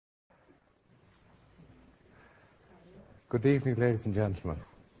Good evening, ladies and gentlemen.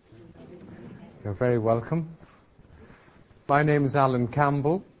 You're very welcome. My name is Alan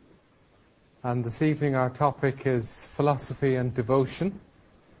Campbell, and this evening our topic is philosophy and devotion.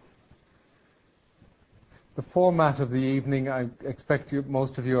 The format of the evening, I expect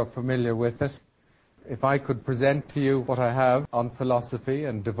most of you are familiar with it. If I could present to you what I have on philosophy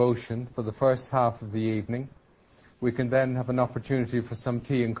and devotion for the first half of the evening, we can then have an opportunity for some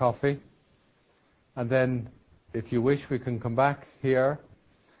tea and coffee, and then, if you wish, we can come back here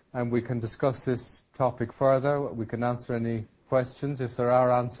and we can discuss this topic further. We can answer any questions if there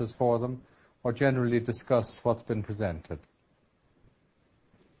are answers for them, or generally discuss what's been presented.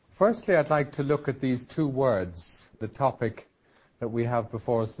 Firstly, I'd like to look at these two words, the topic that we have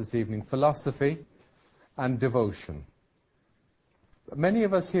before us this evening, philosophy and devotion. Many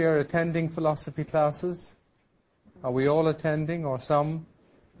of us here are attending philosophy classes. Are we all attending, or some?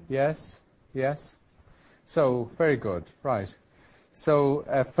 Yes? Yes? So, very good, right. So,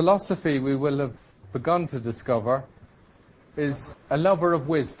 philosophy, we will have begun to discover, is a lover of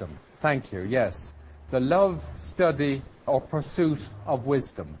wisdom. Thank you, yes. The love, study, or pursuit of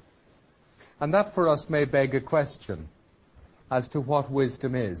wisdom. And that for us may beg a question as to what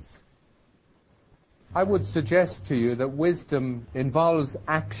wisdom is. I would suggest to you that wisdom involves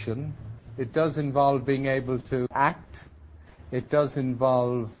action. It does involve being able to act. It does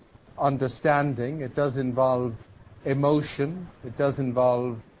involve understanding, it does involve emotion, it does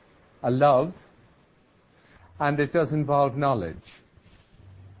involve a love, and it does involve knowledge.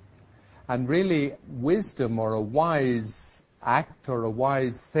 And really, wisdom, or a wise act or a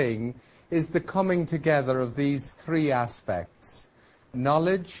wise thing, is the coming together of these three aspects.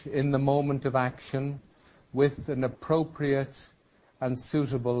 Knowledge in the moment of action with an appropriate and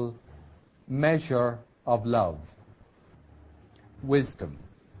suitable measure of love. Wisdom.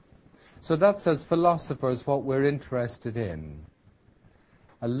 So that's, as philosophers, what we're interested in.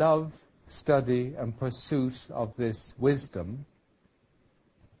 A love, study, and pursuit of this wisdom,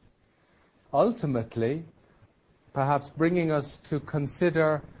 ultimately, perhaps bringing us to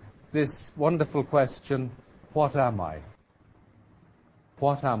consider this wonderful question, what am I?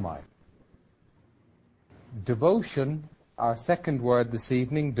 What am I? Devotion, our second word this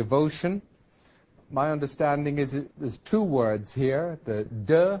evening, devotion. My understanding is there's two words here.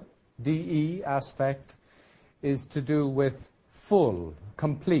 The DE aspect is to do with full,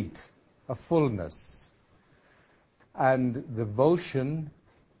 complete, a fullness. And devotion,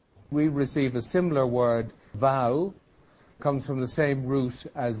 we receive a similar word, vow, comes from the same root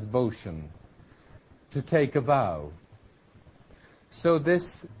as votion, to take a vow. So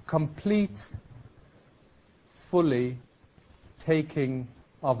this complete, fully taking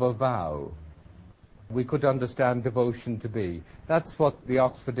of a vow, we could understand devotion to be. That's what the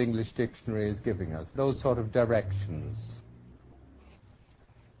Oxford English Dictionary is giving us, those sort of directions.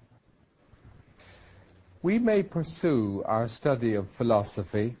 We may pursue our study of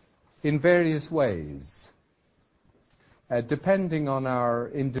philosophy in various ways, depending on our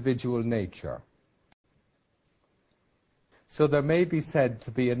individual nature. So there may be said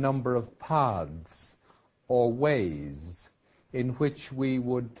to be a number of paths or ways in which we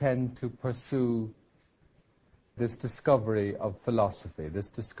would tend to pursue this discovery of philosophy, this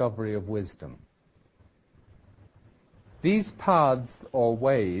discovery of wisdom. These paths or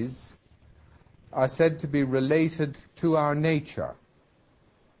ways are said to be related to our nature,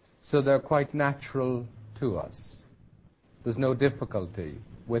 so they're quite natural to us. There's no difficulty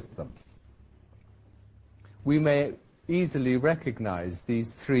with them. We may easily recognize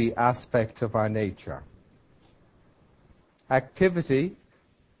these three aspects of our nature. Activity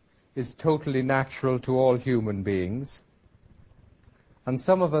is totally natural to all human beings, and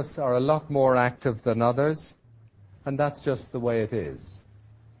some of us are a lot more active than others, and that's just the way it is.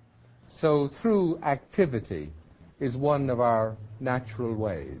 So through activity is one of our natural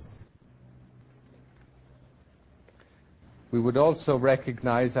ways. We would also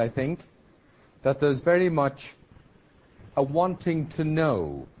recognize, I think, that there's very much a wanting to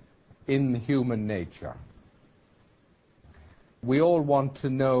know in human nature. We all want to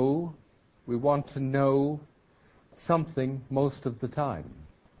know, we want to know something most of the time.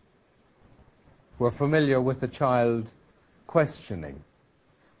 We're familiar with a child questioning,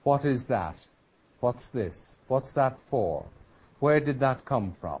 what is that? What's this? What's that for? Where did that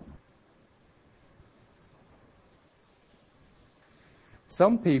come from?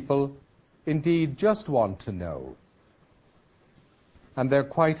 Some people indeed just want to know, and they're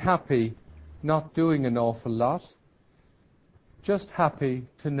quite happy not doing an awful lot, just happy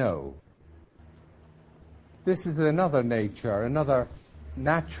to know. This is another nature, another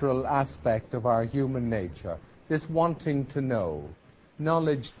natural aspect of our human nature, this wanting to know,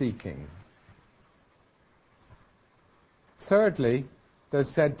 knowledge seeking. Thirdly, there's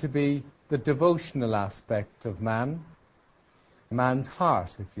said to be the devotional aspect of man, man's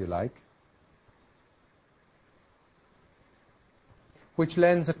heart, if you like, which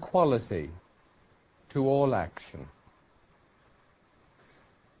lends a quality to all action.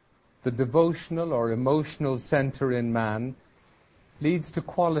 The devotional or emotional center in man leads to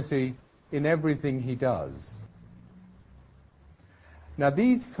quality in everything he does. Now,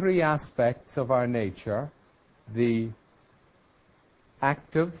 these three aspects of our nature, the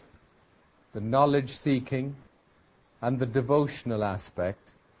active, the knowledge-seeking, and the devotional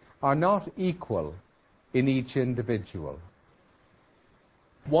aspect, are not equal in each individual.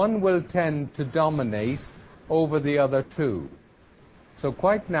 One will tend to dominate over the other two. So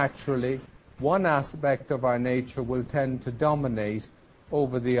quite naturally, one aspect of our nature will tend to dominate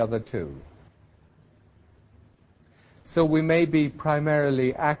over the other two. So we may be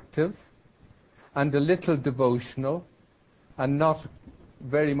primarily active and a little devotional and not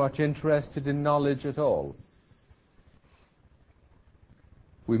very much interested in knowledge at all.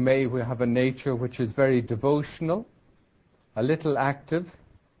 We may have a nature which is very devotional, a little active,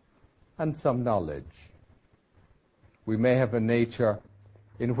 and some knowledge. We may have a nature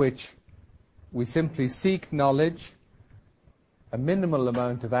in which we simply seek knowledge, a minimal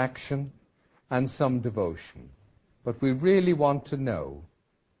amount of action, and some devotion. But we really want to know.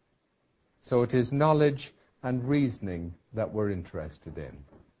 So it is knowledge and reasoning that we're interested in.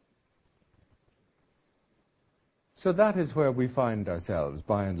 So that is where we find ourselves,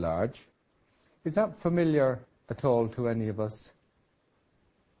 by and large. Is that familiar at all to any of us?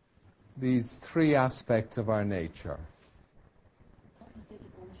 These three aspects of our nature. What is the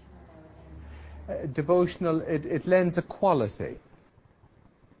devotional? Devotional, it lends a quality.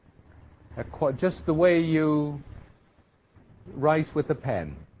 Just the way you write with a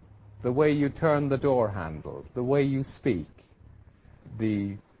pen, the way you turn the door handle, the way you speak.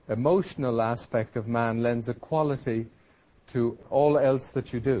 The emotional aspect of man lends a quality to all else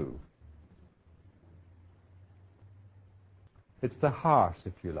that you do. It's the heart,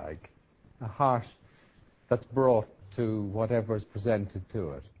 if you like, a heart that's brought to whatever is presented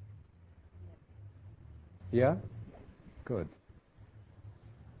to it. Yeah? Good.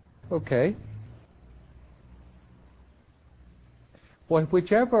 Okay. Well,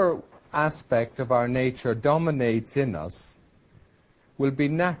 whichever aspect of our nature dominates in us will be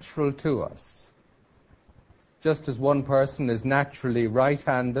natural to us. Just as one person is naturally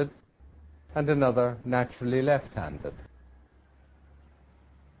right-handed and another naturally left-handed.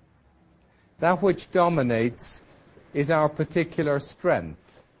 That which dominates is our particular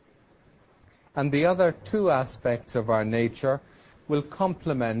strength. And the other two aspects of our nature will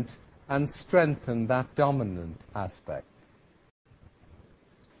complement and strengthen that dominant aspect.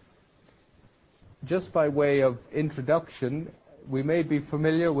 Just by way of introduction, we may be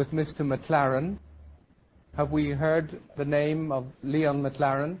familiar with Mr. Maclaren. Have we heard the name of Leon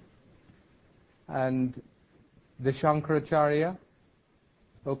Maclaren and the Shankaracharya?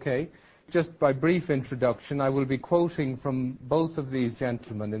 Okay. Just by brief introduction, I will be quoting from both of these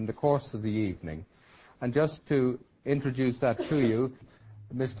gentlemen in the course of the evening. And just to introduce that to you,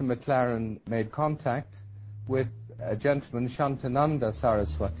 Mr. Maclaren made contact with a gentleman, Shantananda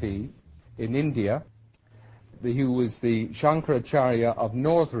Saraswati, in India. He was the Shankaracharya of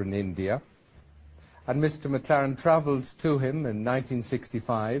northern India. And Mr. Maclaren travelled to him in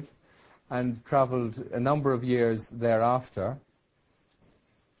 1965 and travelled a number of years thereafter.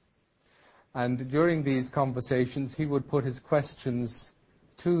 And during these conversations, he would put his questions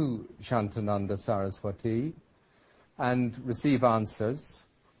to Shantananda Saraswati and receive answers.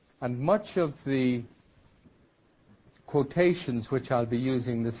 And much of the quotations which I'll be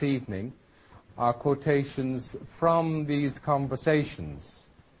using this evening are quotations from these conversations,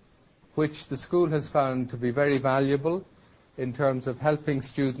 which the school has found to be very valuable in terms of helping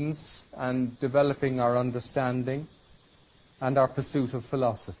students and developing our understanding and our pursuit of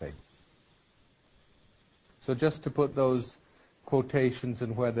philosophy. So just to put those quotations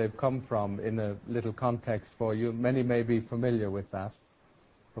and where they've come from in a little context for you, many may be familiar with that,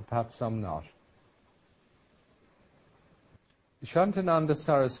 but perhaps some not. Shantananda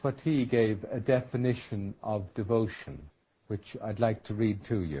Saraswati gave a definition of devotion, which I'd like to read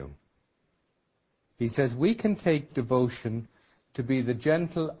to you. He says, we can take devotion to be the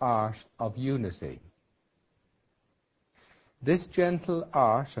gentle art of unity. This gentle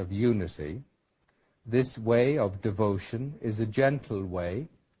art of unity, this way of devotion, is a gentle way,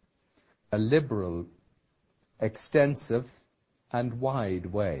 a liberal, extensive, and wide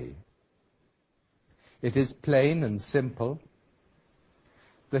way. It is plain and simple,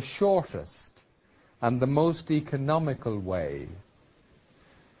 the shortest and the most economical way,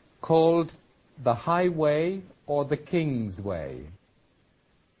 called the highway or the King's way,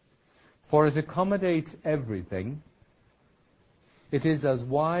 for it accommodates everything. It is as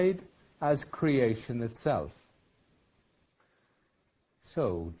wide as creation itself.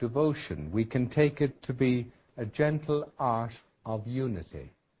 So, devotion, we can take it to be a gentle art of unity.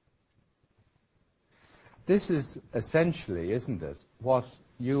 This is essentially, isn't it, what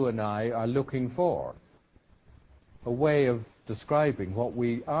you and I are looking for? A way of describing what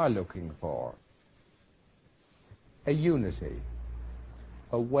we are looking for. A unity.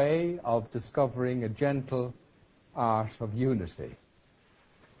 A way of discovering a gentle art of unity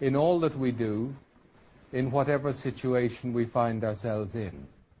in all that we do, in whatever situation we find ourselves in.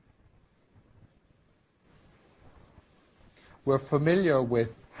 We're familiar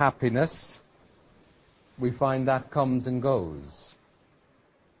with happiness. We find that comes and goes.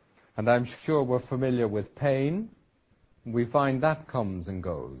 And I'm sure we're familiar with pain. We find that comes and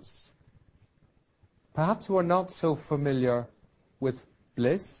goes. Perhaps we're not so familiar with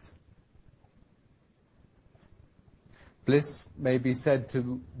bliss. Bliss may be said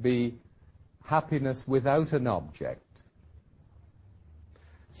to be happiness without an object.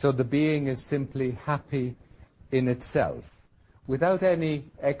 So the being is simply happy in itself, without any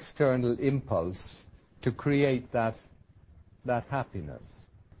external impulse to create that happiness.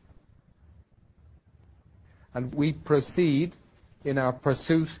 And we proceed in our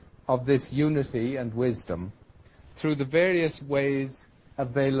pursuit of this unity and wisdom through the various ways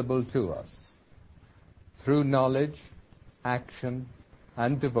available to us, through knowledge, action,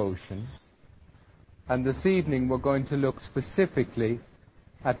 and devotion. And this evening we're going to look specifically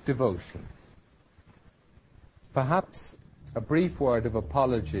at devotion. Perhaps a brief word of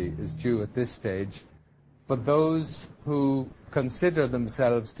apology is due at this stage for those who consider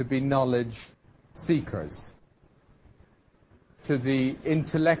themselves to be knowledge seekers, to the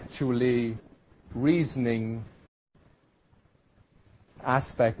intellectually reasoning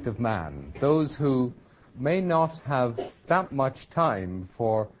aspect of man, those who may not have that much time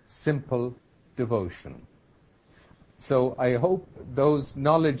for simple devotion. So I hope those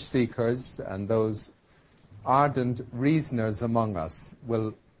knowledge seekers and those ardent reasoners among us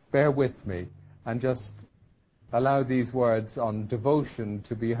will bear with me and just allow these words on devotion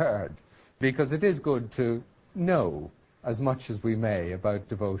to be heard, because it is good to know as much as we may about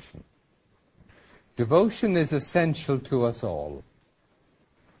devotion. Devotion is essential to us all.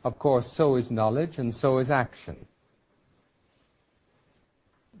 Of course, so is knowledge and so is action.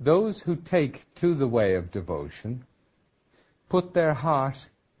 Those who take to the way of devotion put their heart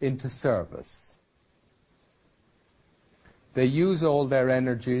into service. They use all their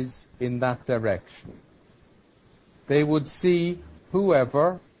energies in that direction. They would see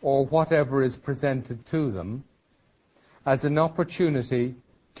whoever or whatever is presented to them as an opportunity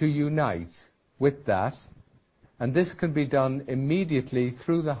to unite with that, and this can be done immediately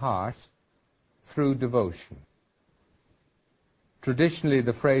through the heart, through devotion. Traditionally,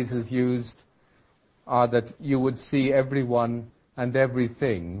 the phrases used are that you would see everyone and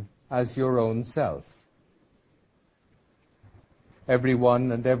everything as your own self.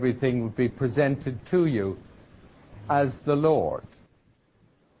 Everyone and everything would be presented to you as the Lord.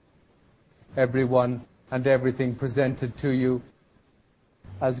 Everyone and everything presented to you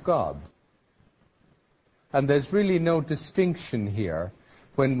as God. And there's really no distinction here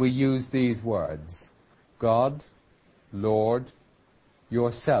when we use these words. God, Lord,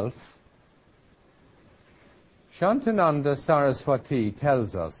 yourself. Shantananda Saraswati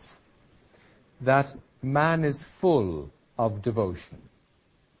tells us that man is full of devotion.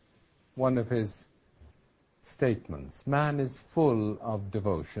 One of his statements, man is full of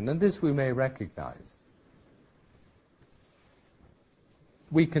devotion, and this we may recognize.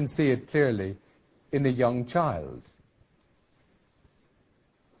 We can see it clearly in a young child.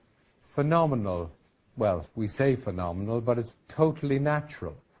 Phenomenal, well, we say phenomenal, but it's totally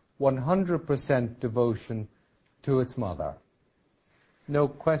natural. 100% devotion to its mother. No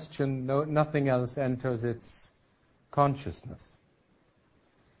question, nothing else enters its consciousness.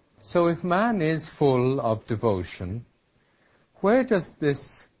 So if man is full of devotion, where does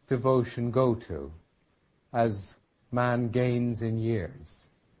this devotion go to as man gains in years?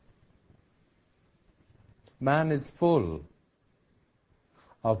 Man is full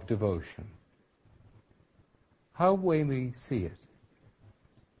of devotion. How may we see it?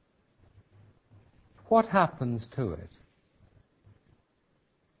 What happens to it?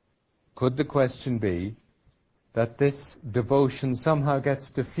 Could the question be that this devotion somehow gets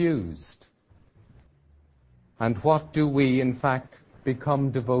diffused? And what do we, in fact,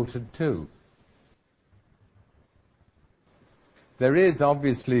 become devoted to? There is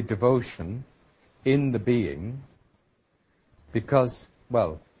obviously devotion in the being because,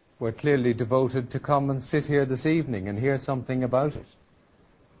 well, we're clearly devoted to come and sit here this evening and hear something about it.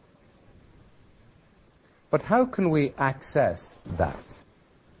 But how can we access that?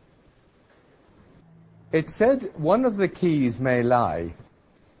 It said one of the keys may lie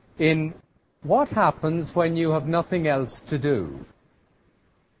in what happens when you have nothing else to do.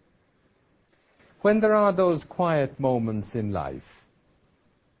 When there are those quiet moments in life,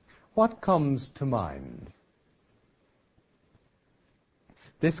 what comes to mind?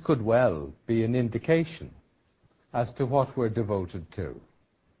 This could well be an indication as to what we're devoted to.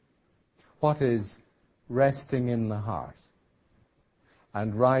 What is resting in the heart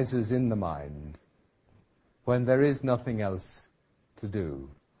and rises in the mind when there is nothing else to do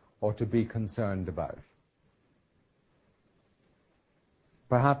or to be concerned about.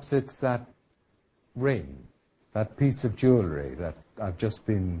 Perhaps it's that ring, that piece of jewelry that I've just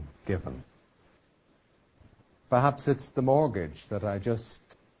been given. Perhaps it's the mortgage that I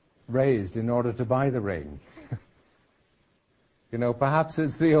just raised in order to buy the ring. Perhaps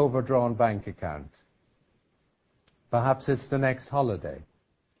it's the overdrawn bank account. Perhaps it's the next holiday.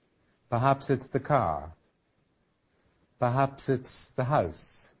 Perhaps it's the car. Perhaps it's the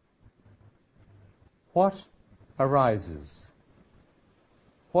house. What arises?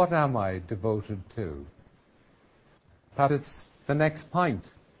 What am I devoted to? Perhaps it's the next pint.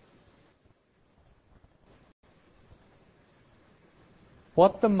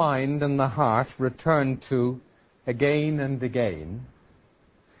 What the mind and the heart return to again and again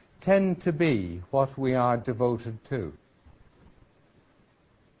tend to be what we are devoted to.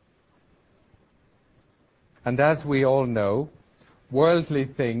 And as we all know, worldly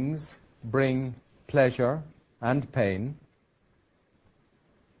things bring pleasure and pain.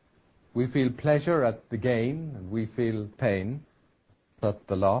 We feel pleasure at the gain, and we feel pain at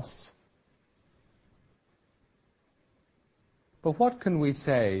the loss. But what can we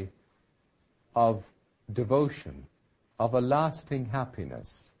say of devotion, of a lasting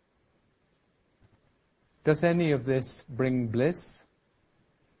happiness? Does any of this bring bliss?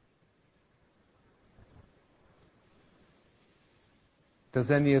 Does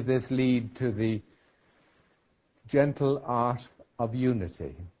any of this lead to the gentle art of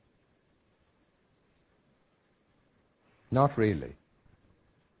unity? Not really.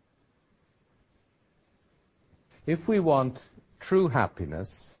 If we want true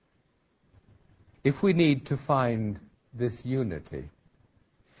happiness, if we need to find this unity,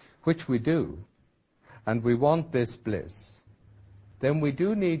 which we do, and we want this bliss, then we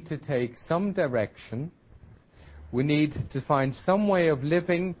do need to take some direction. We need to find some way of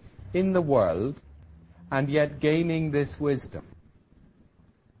living in the world and yet gaining this wisdom.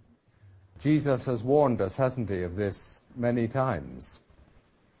 Jesus has warned us, hasn't he, of this many times.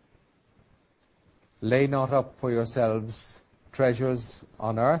 Lay not up for yourselves treasures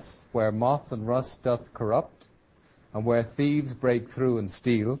on earth, where moth and rust doth corrupt, and where thieves break through and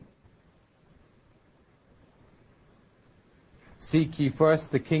steal. Seek ye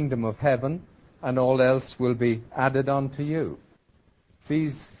first the kingdom of heaven, and all else will be added unto you.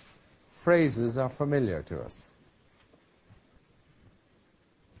 These phrases are familiar to us.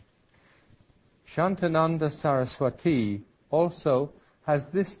 Shantananda Saraswati also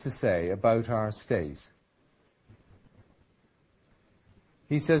has this to say about our state.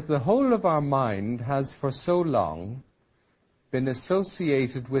 He says, the whole of our mind has for so long been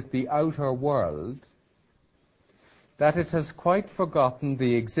associated with the outer world that it has quite forgotten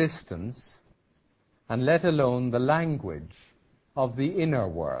the existence, and let alone the language, of the inner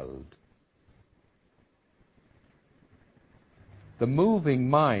world. The moving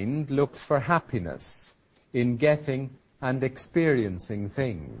mind looks for happiness in getting and experiencing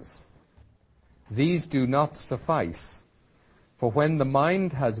things. These do not suffice, for when the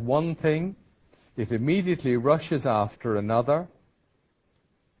mind has one thing, it immediately rushes after another.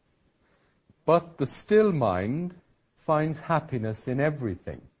 But the still mind finds happiness in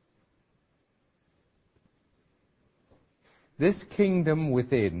everything. This kingdom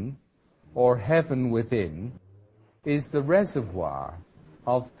within, or heaven within, is the reservoir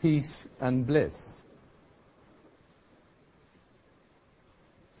of peace and bliss.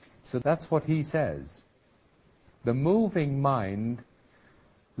 So that's what he says. The moving mind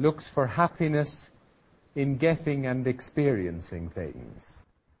looks for happiness in getting and experiencing things.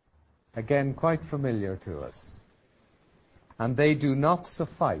 Again, quite familiar to us. And they do not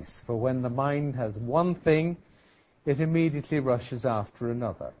suffice, for when the mind has one thing, it immediately rushes after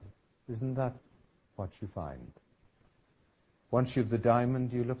another. Isn't that what you find. Once you've the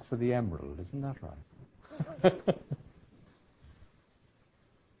diamond, you look for the emerald. Isn't that right?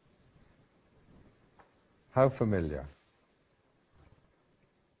 How familiar.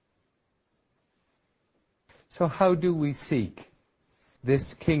 So how do we seek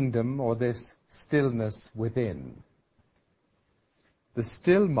this kingdom or this stillness within? The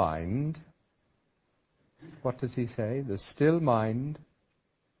still mind, what does he say? The still mind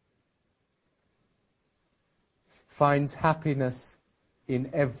finds happiness in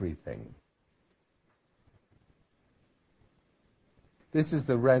everything. This is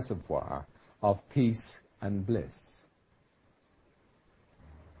the reservoir of peace and bliss.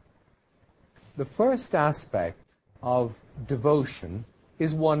 The first aspect of devotion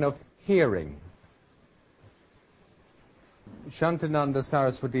is one of hearing. Shantananda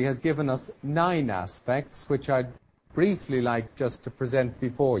Saraswati has given us 9 aspects, which I'd briefly like just to present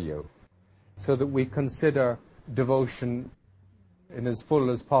before you, so that we consider devotion in as full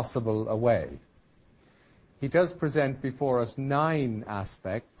as possible a way. He does present before us 9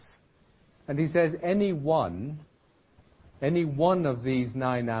 aspects, and he says any one of these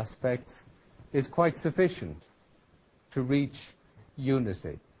 9 aspects is quite sufficient to reach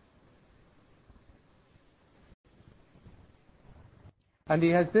unity. And he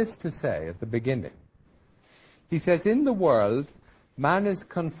has this to say at the beginning. He says, in the world, man is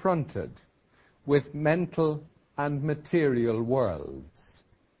confronted with mental and material worlds.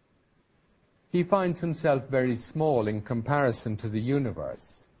 He finds himself very small in comparison to the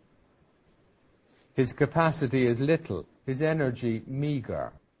universe. His capacity is little, his energy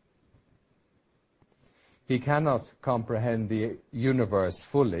meager. He cannot comprehend the universe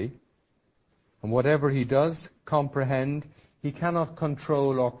fully, and whatever he does comprehend, he cannot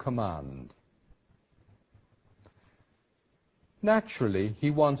control or command. Naturally, he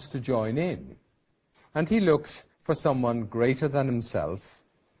wants to join in, and he looks for someone greater than himself,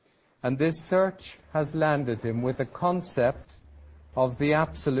 and this search has landed him with a concept of the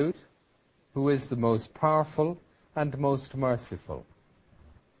Absolute, who is the most powerful and most merciful.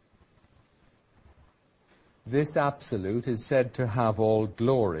 This Absolute is said to have all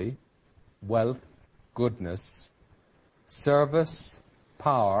glory, wealth, goodness, service,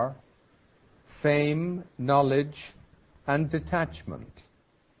 power, fame, knowledge, and detachment,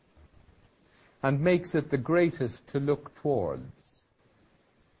 and makes it the greatest to look towards.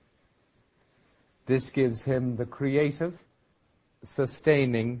 This gives him the creative,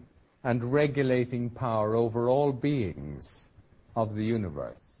 sustaining, and regulating power over all beings of the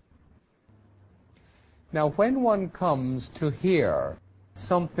universe. Now, when one comes to hear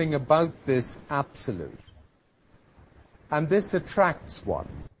something about this Absolute, and this attracts one,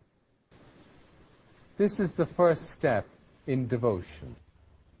 this is the first step in devotion.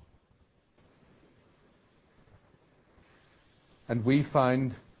 And we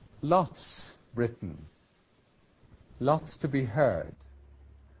find lots written, lots to be heard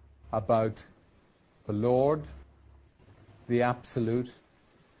about the Lord, the Absolute,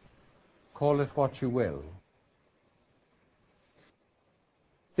 call it what you will.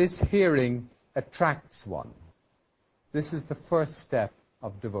 This hearing attracts one. This is the first step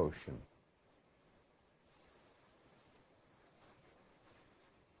of devotion.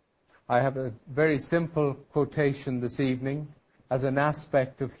 I have a very simple quotation this evening as an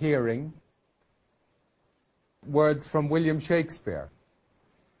aspect of hearing. Words from William Shakespeare.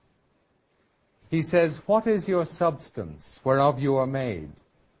 He says, "What is your substance whereof you are made,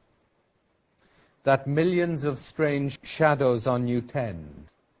 that millions of strange shadows on you tend?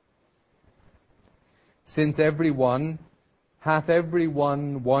 Since every one hath every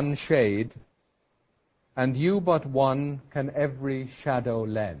one shade, and you but one can every shadow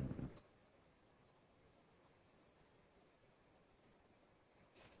lend."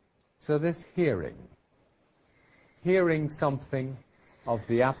 So this hearing something of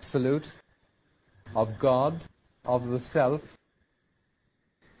the Absolute, of God, of the Self,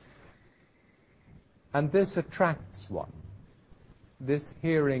 and this attracts one. This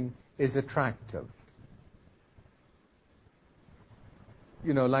hearing is attractive.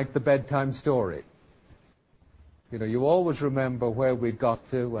 You know, like the bedtime story. You know, you always remember where we got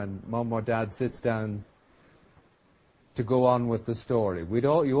to when Mum or Dad sits down to go on with the story.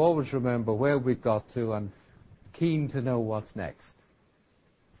 You always remember where we got to and keen to know what's next.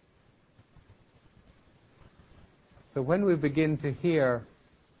 So when we begin to hear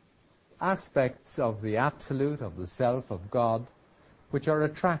aspects of the Absolute, of the Self, of God, which are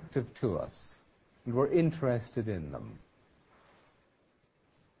attractive to us, and we're interested in them,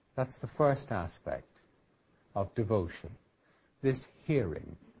 that's the first aspect of devotion, this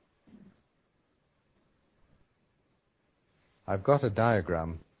hearing. I've got a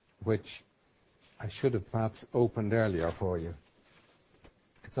diagram which I should have perhaps opened earlier for you.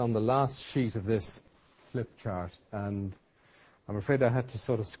 It's on the last sheet of this flip chart, and I'm afraid I had to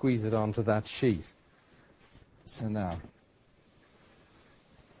sort of squeeze it onto that sheet. So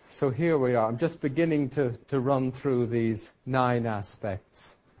here we are. I'm just beginning to run through these 9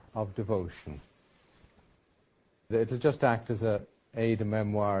 aspects of devotion. It'll just act as a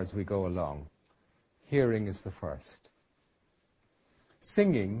aide-memoire as we go along. Hearing is the first.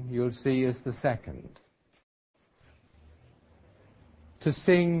 Singing, you'll see, is the second. To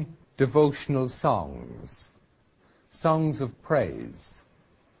sing devotional songs, songs of praise.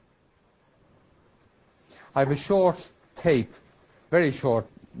 I have a short tape, very short,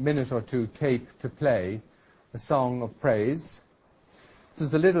 minute or two tape to play, a song of praise. This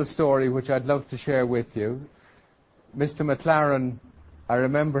is a little story which I'd love to share with you. Mr. McLaren, I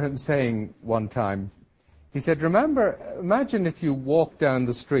remember him saying one time, he said, imagine if you walked down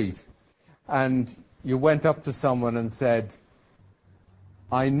the street and you went up to someone and said,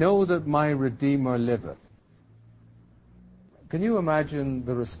 I know that my Redeemer liveth. Can you imagine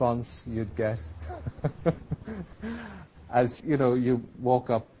the response you'd get? As, you know, you walk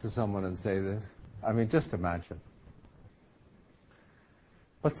up to someone and say this. I mean, just imagine.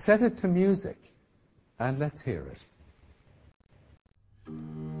 But set it to music, and let's hear it.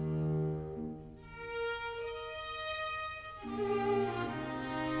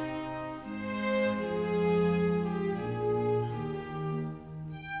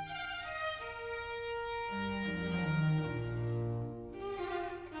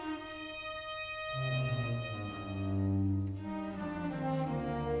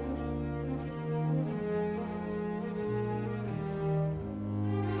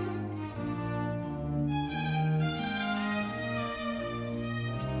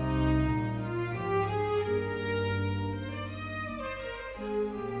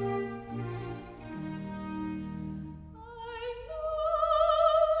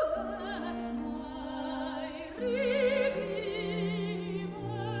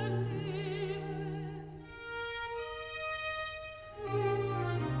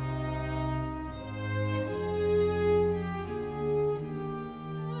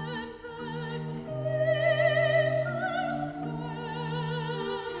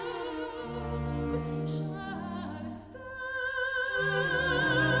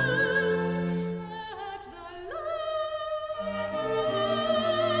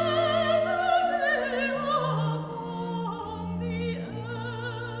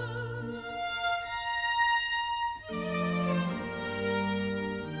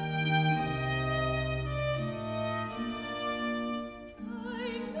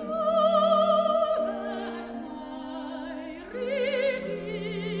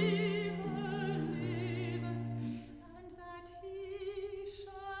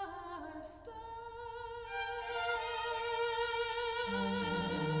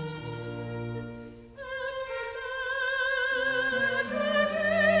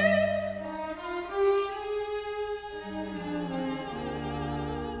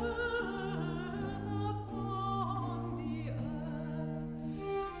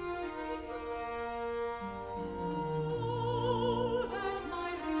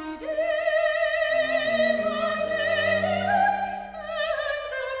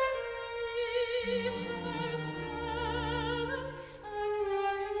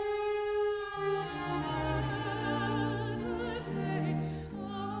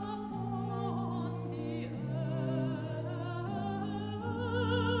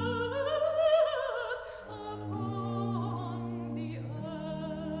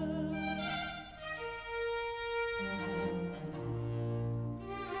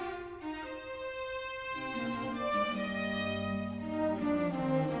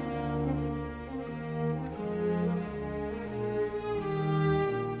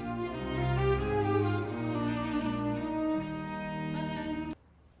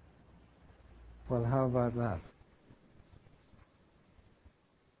 Well, how about that?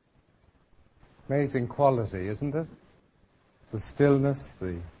 Amazing quality, isn't it? The stillness,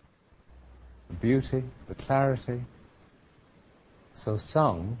 the beauty, the clarity. So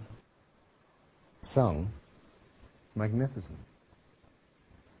sung, magnificent.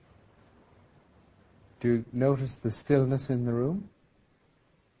 Do you notice the stillness in the room?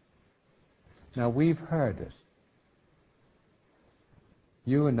 Now we've heard it.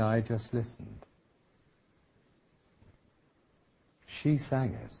 You and I just listened. She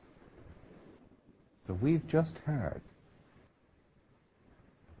sang it. So we've just heard.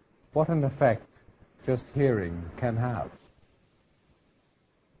 What an effect just hearing can have.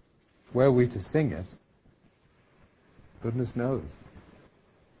 Were we to sing it, Goodness knows.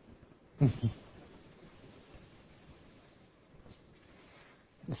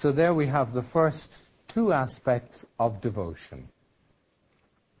 So there we have the first two aspects of devotion.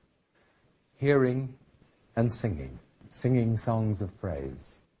 Hearing and singing. Singing songs of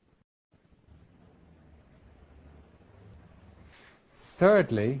praise.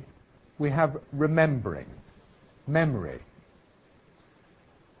 Thirdly, we have remembering, memory,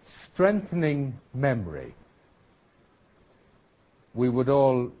 strengthening memory. We would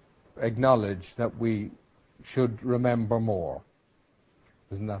all acknowledge that we should remember more.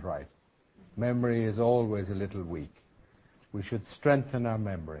 Isn't that right? Memory is always a little weak. We should strengthen our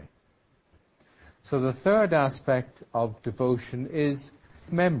memory. So the third aspect of devotion is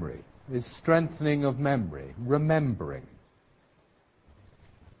memory, is strengthening of memory, remembering.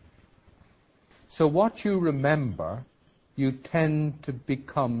 So what you remember, you tend to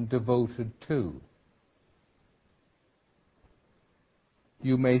become devoted to.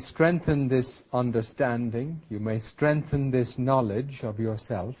 You may strengthen this understanding, you may strengthen this knowledge of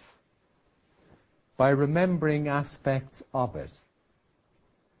yourself by remembering aspects of it,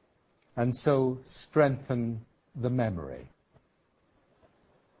 and so strengthen the memory.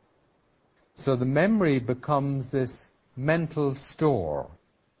 So the memory becomes this mental store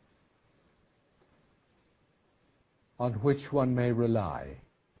on which one may rely,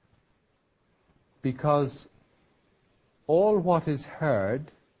 because all what is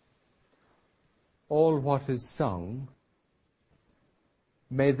heard, all what is sung,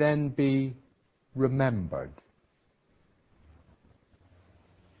 may then be remembered.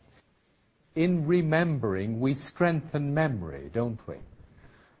 In remembering, we strengthen memory, don't we?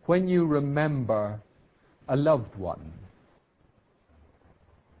 When you remember a loved one,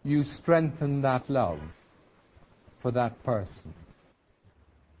 you strengthen that love for that person.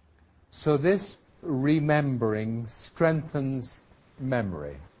 So this remembering strengthens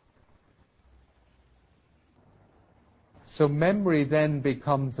memory. So memory then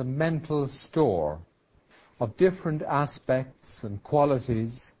becomes a mental store of different aspects and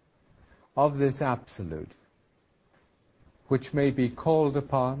qualities of this absolute, which may be called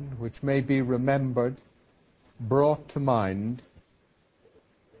upon, which may be remembered, brought to mind,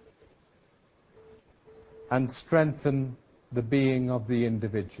 and strengthen the being of the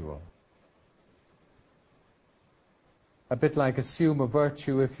individual. A bit like assume a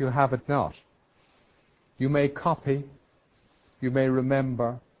virtue if you have it not. You may copy, you may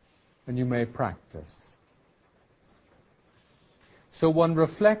remember, and you may practice. So one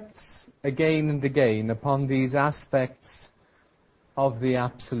reflects again and again upon these aspects of the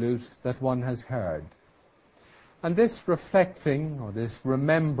Absolute that one has heard. And this reflecting, or this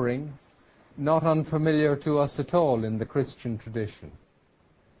remembering, not unfamiliar to us at all in the Christian tradition.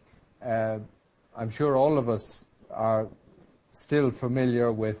 I'm sure all of us are still familiar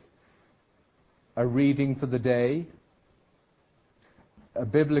with a reading for the day, a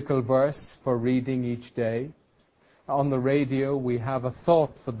biblical verse for reading each day. On the radio we have a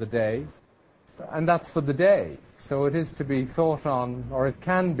thought for the day, and that's for the day. So it is to be thought on, or it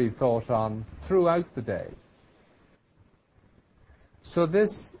can be thought on, throughout the day. So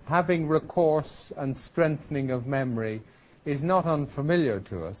this having recourse and strengthening of memory is not unfamiliar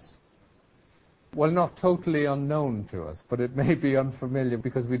to us. Well, not totally unknown to us, but it may be unfamiliar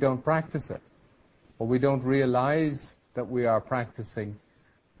because we don't practice it, or we don't realize that we are practicing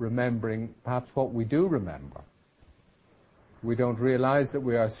remembering perhaps what we do remember. We don't realize that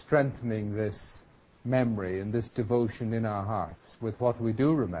we are strengthening this memory and this devotion in our hearts with what we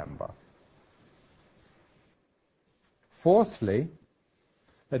do remember. Fourthly,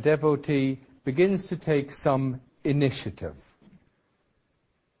 a devotee begins to take some initiative.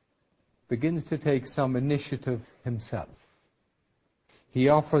 Begins to take some initiative himself. He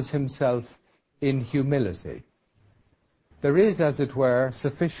offers himself in humility. There is, as it were,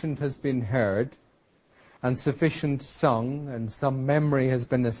 sufficient has been heard, and sufficient sung, and some memory has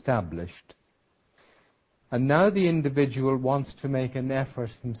been established. And now the individual wants to make an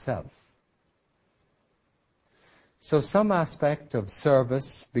effort himself. So some aspect of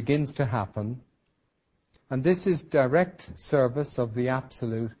service begins to happen, and this is direct service of the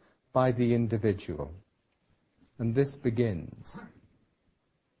Absolute by the individual. And this begins.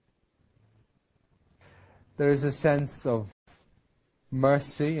 There is a sense of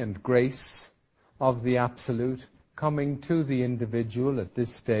mercy and grace of the Absolute coming to the individual at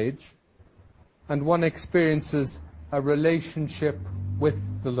this stage, and one experiences a relationship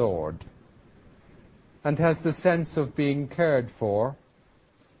with the Lord, and has the sense of being cared for,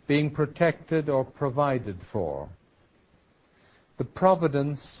 being protected or provided for. The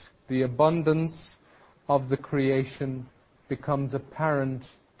providence, the abundance of the creation becomes apparent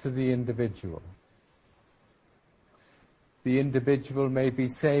to the individual. The individual may be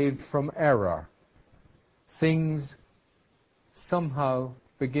saved from error. Things somehow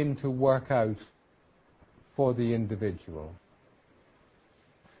begin to work out for the individual.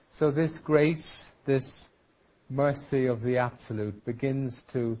 So this grace, this mercy of the Absolute begins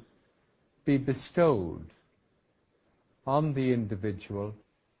to be bestowed on the individual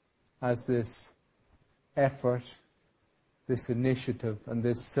as this effort, this initiative, and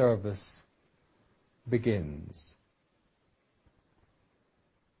this service begins.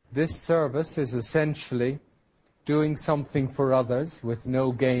 This service is essentially doing something for others with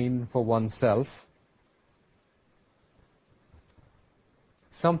no gain for oneself,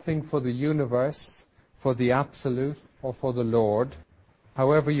 something for the universe, for the Absolute, or for the Lord,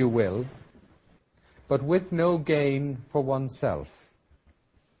 however you will, but with no gain for oneself.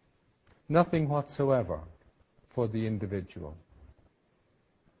 Nothing whatsoever for the individual.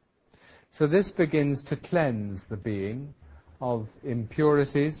 So this begins to cleanse the being of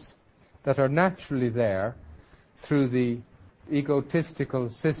impurities that are naturally there through the egotistical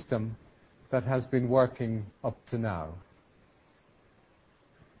system that has been working up to now.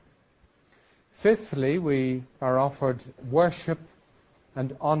 Fifthly, we are offered worship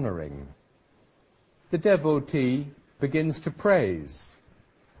and honoring. The devotee begins to praise,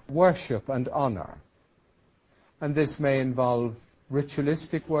 worship and honor. And this may involve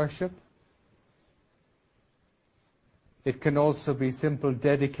ritualistic worship. It can also be simple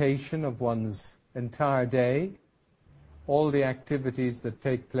dedication of one's entire day. All the activities that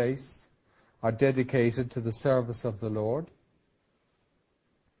take place are dedicated to the service of the Lord.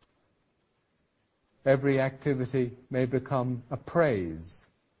 Every activity may become a praise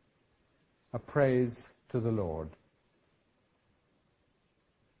to the Lord.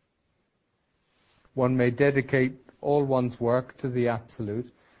 One may dedicate all one's work to the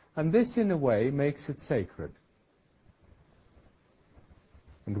Absolute, and this in a way makes it sacred.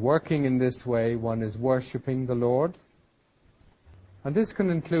 And working in this way, one is worshipping the Lord, and this can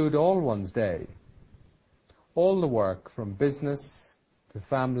include all one's day, all the work from business to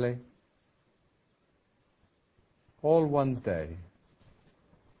family, all one's day.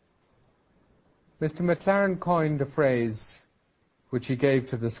 Mr. McLaren coined a phrase which he gave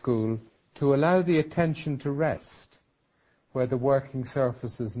to the school, to allow the attention to rest where the working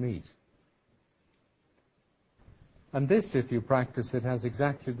surfaces meet. And this, if you practice it, has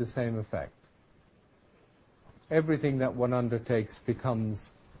exactly the same effect. Everything that one undertakes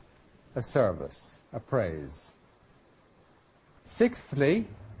becomes a service, a praise. Sixthly,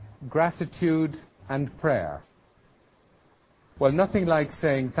 gratitude and prayer. Well, nothing like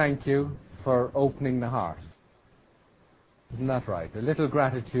saying thank you for opening the heart. Isn't that right? A little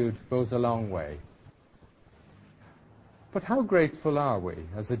gratitude goes a long way. But how grateful are we,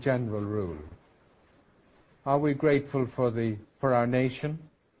 as a general rule? Are we grateful for our nation?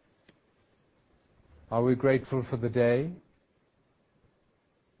 Are we grateful for the day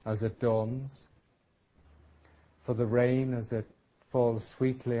as it dawns? For the rain as it falls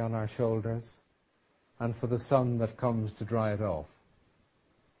sweetly on our shoulders? And for the sun that comes to dry it off?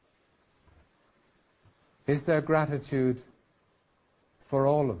 Is there gratitude for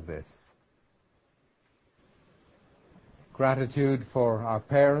all of this? Gratitude for our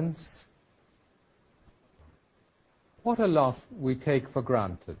parents. What a lot we take for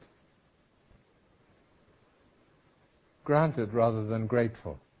granted. Granted rather than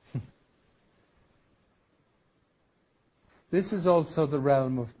grateful. This is also the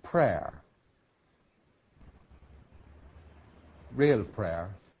realm of prayer. Real prayer.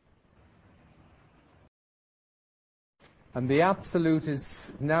 And the Absolute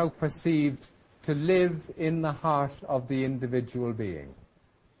is now perceived to live in the heart of the individual being.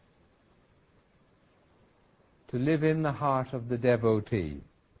 To live in the heart of the devotee.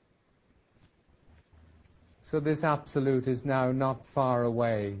 So this Absolute is now not far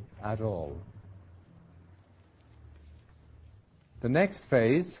away at all. The next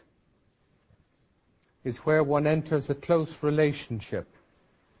phase is where one enters a close relationship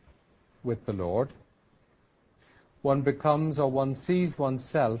with the Lord. One becomes, or one sees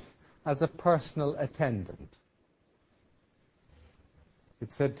oneself as a personal attendant.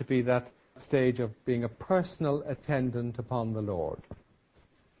 It's said to be that stage of being a personal attendant upon the Lord.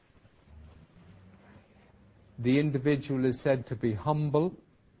 The individual is said to be humble,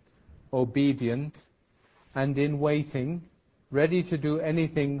 obedient, and in waiting, ready to do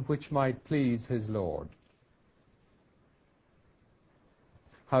anything which might please his Lord.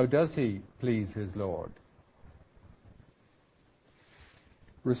 How does he please his Lord?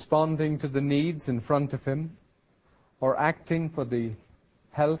 Responding to the needs in front of him, or acting for the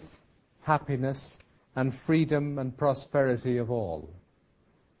health, happiness, and freedom and prosperity of all.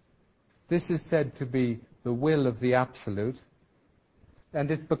 This is said to be the will of the Absolute,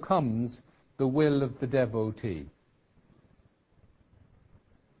 and it becomes the will of the devotee.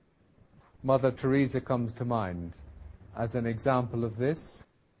 Mother Teresa comes to mind as an example of this.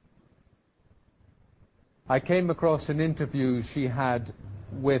 I came across an interview she had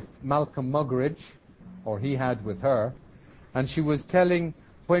with Malcolm Muggeridge, or he had with her, and she was telling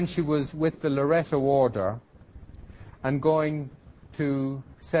when she was with the Loreto Order and going to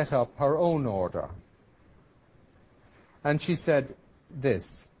set up her own order. And she said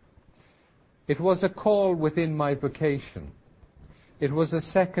this: "It was a call within my vocation. It was a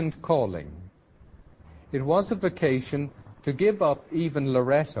second calling. It was a vocation to give up even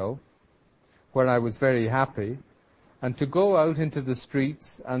Loreto, where I was very happy, and to go out into the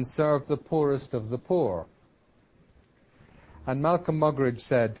streets and serve the poorest of the poor." And Malcolm Muggeridge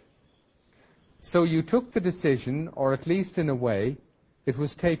said, "So you took the decision, or at least in a way, it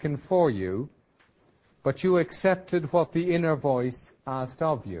was taken for you, but you accepted what the inner voice asked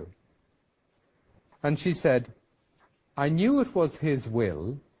of you." And she said, "I knew it was his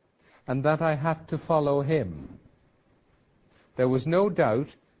will, and that I had to follow him. There was no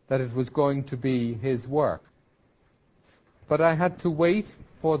doubt that it was going to be his work. But I had to wait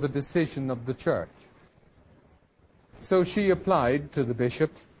for the decision of the church." So she applied to the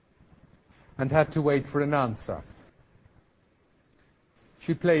bishop and had to wait for an answer.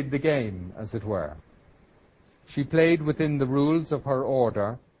 She played the game, as it were. She played within the rules of her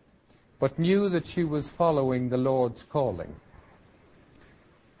order, but knew that she was following the Lord's calling.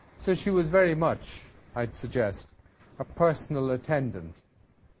 So she was very much, I'd suggest, a personal attendant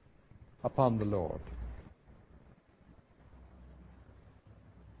upon the Lord.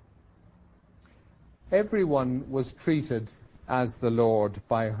 Everyone was treated as the Lord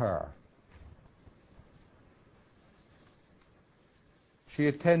by her. She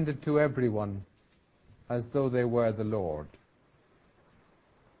attended to everyone as though they were the Lord.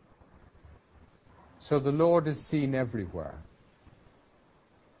 So the Lord is seen everywhere.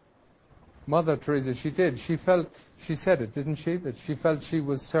 Mother Teresa, she said it, didn't she? That she felt she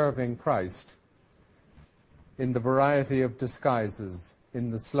was serving Christ in the variety of disguises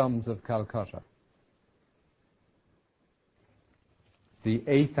in the slums of Calcutta. The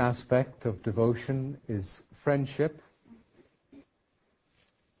eighth aspect of devotion is friendship.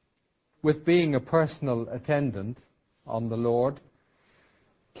 With being a personal attendant on the Lord,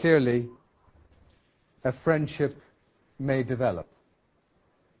 clearly a friendship may develop.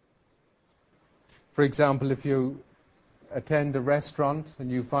 For example, if you attend a restaurant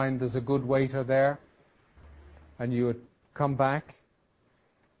and you find there's a good waiter there, and you come back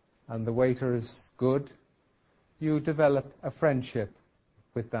and the waiter is good, you develop a friendship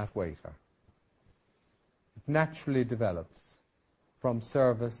with that waiter. It naturally develops from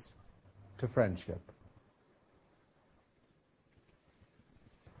service to friendship.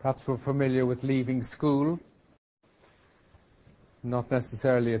 Perhaps we're familiar with leaving school, not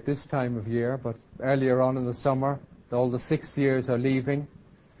necessarily at this time of year, but earlier on in the summer, all the sixth years are leaving.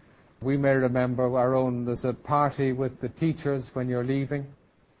 We may remember our own, there's a party with the teachers when you're leaving,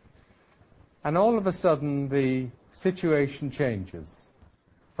 and all of a sudden the situation changes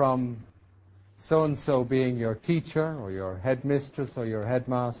from so-and-so being your teacher or your headmistress or your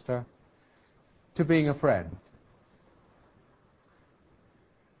headmaster to being a friend.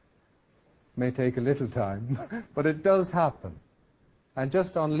 May take a little time, but it does happen. And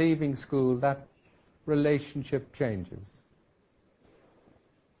just on leaving school, that relationship changes.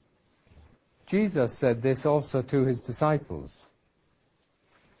 Jesus said this also to his disciples.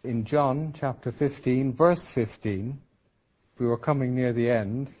 In John chapter 15, verse 15, we were coming near the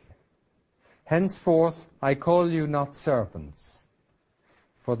end, "Henceforth I call you not servants,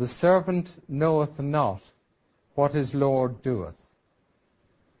 for the servant knoweth not what his Lord doeth.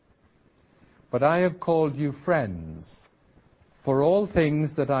 But I have called you friends, for all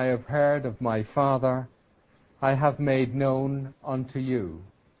things that I have heard of my Father I have made known unto you."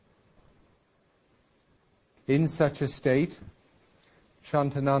 In such a state,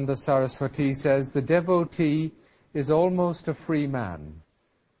 Shantananda Saraswati says, the devotee is almost a free man,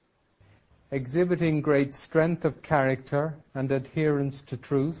 exhibiting great strength of character and adherence to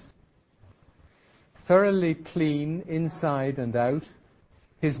truth, thoroughly clean inside and out.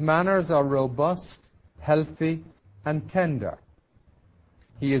 His manners are robust, healthy, and tender.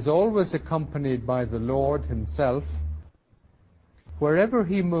 He is always accompanied by the Lord himself. Wherever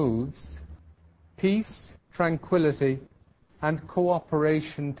he moves, peace, tranquility, and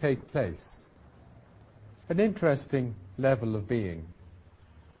cooperation take place. An interesting level of being,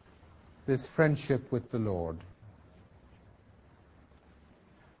 this friendship with the Lord.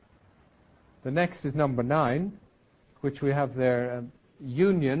 The next is number 9, which we have there,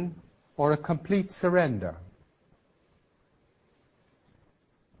 union or a complete surrender.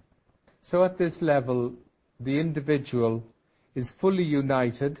 So at this level, the individual is fully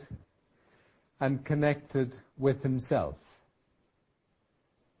united and connected with himself.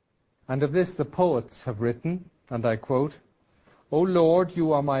 And of this the poets have written, and I quote, "O Lord,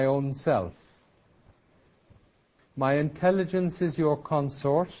 you are my own self. My intelligence is your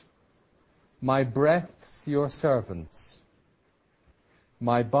consort, my breaths your servants,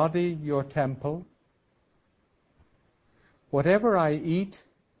 my body your temple. Whatever I eat,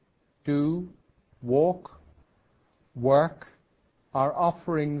 do, walk, work, are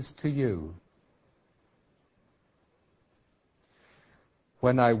offerings to you.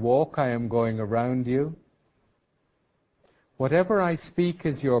 When I walk, I am going around you. Whatever I speak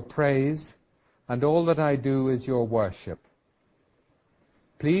is your praise, and all that I do is your worship.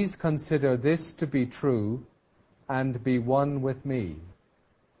 Please consider this to be true, and be one with me."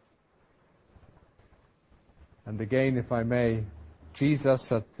 And again, if I may,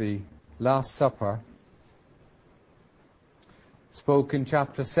 Jesus at the Last Supper spoke in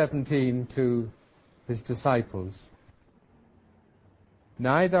chapter 17 to his disciples,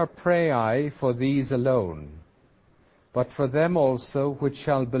 "Neither pray I for these alone, but for them also which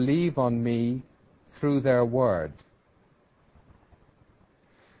shall believe on me through their word,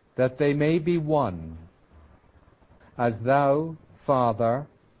 that they may be one, as thou, Father,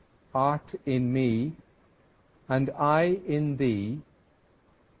 art in me, and I in thee,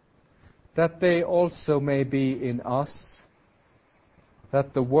 that they also may be in us,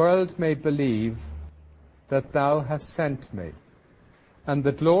 that the world may believe that thou hast sent me. And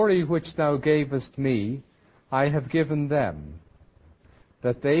the glory which thou gavest me, I have given them,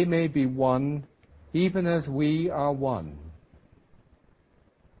 that they may be one, even as we are one.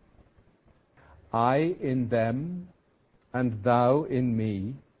 I in them, and thou in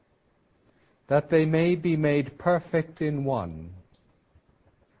me, that they may be made perfect in one,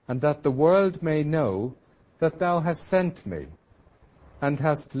 and that the world may know that thou hast sent me, and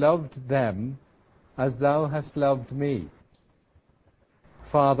hast loved them as thou hast loved me.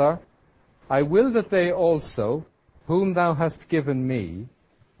 Father, I will that they also, whom thou hast given me,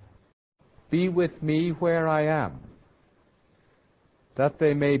 be with me where I am, that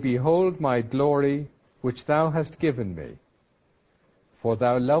they may behold my glory which thou hast given me. For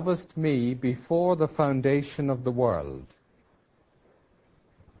thou lovest me before the foundation of the world.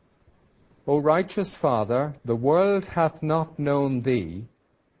 O righteous Father, the world hath not known thee,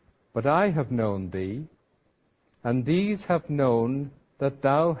 but I have known thee, and these have known that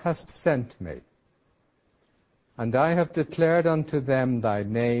thou hast sent me. And I have declared unto them thy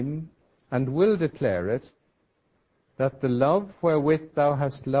name, and will declare it, that the love wherewith thou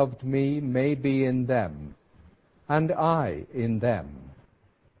hast loved me may be in them, and I in them."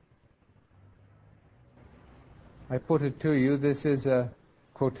 I put it to you, this is a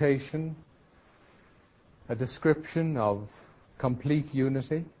quotation, a description of complete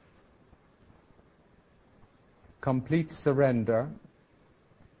unity, complete surrender,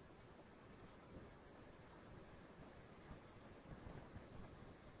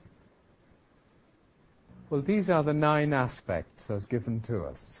 well, these are the 9 aspects as given to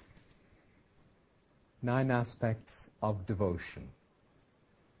us. 9 aspects of devotion.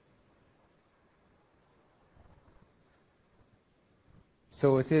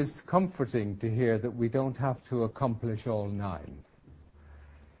 So it is comforting to hear that we don't have to accomplish all 9.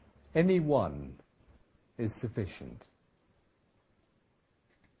 Any one is sufficient.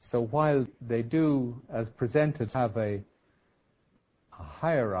 So while they do, as presented, have a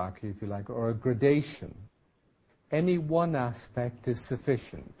hierarchy, if you like, or a gradation, any one aspect is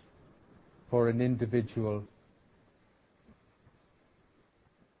sufficient for an individual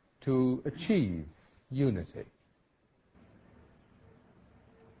to achieve unity.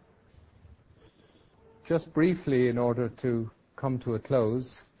 Just briefly, in order to come to a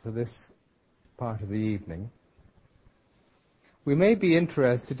close for this part of the evening, we may be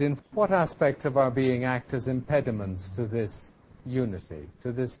interested in what aspects of our being act as impediments to this unity,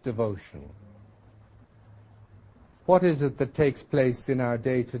 to this devotion. What is it that takes place in our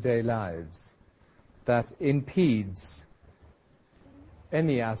day-to-day lives that impedes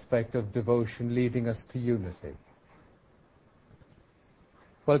any aspect of devotion leading us to unity?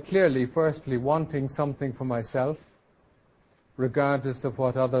 Well, clearly, firstly, wanting something for myself, regardless of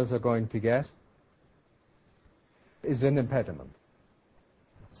what others are going to get, is an impediment.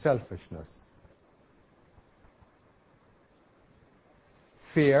 Selfishness.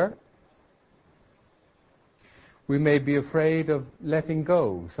 fear. We may be afraid of letting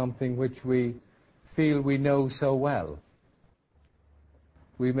go, something which we feel we know so well.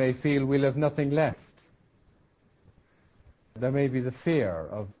 We may feel we'll have nothing left. There may be the fear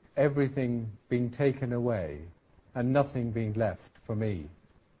of everything being taken away and nothing being left for me.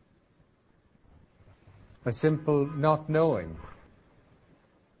 A simple not knowing,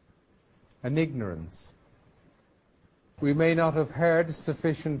 an ignorance. We may not have heard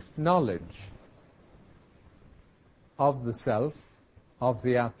sufficient knowledge of the self, of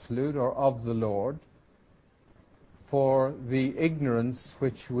the Absolute, or of the Lord, for the ignorance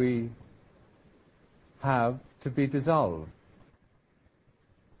which we have to be dissolved.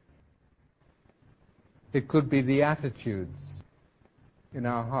 It could be the attitudes in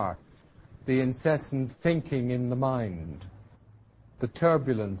our hearts, the incessant thinking in the mind, the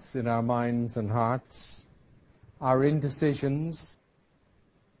turbulence in our minds and hearts, our indecisions.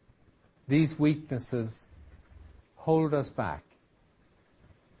 These weaknesses hold us back.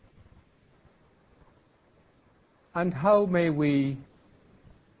 And how may we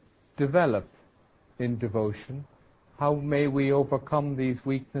develop in devotion? How may we overcome these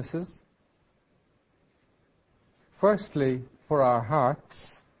weaknesses? Firstly, for our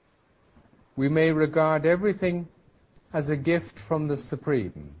hearts, we may regard everything as a gift from the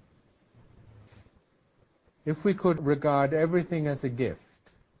Supreme. If we could regard everything as a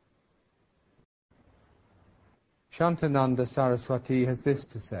gift. Shantananda Saraswati has this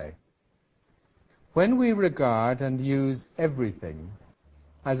to say: when we regard and use everything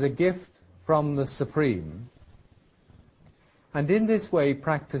as a gift from the Supreme, and in this way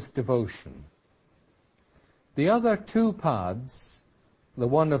practice devotion, the other two paths, the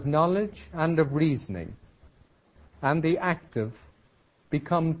one of knowledge and of reasoning, and the active,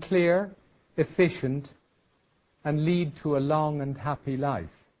 become clear, efficient, and lead to a long and happy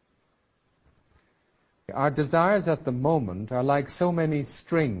life. Our desires at the moment are like so many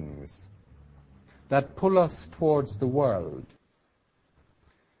strings that pull us towards the world.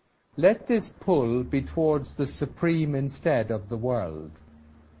 Let this pull be towards the Supreme instead of the world.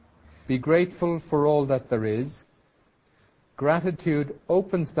 Be grateful for all that there is. Gratitude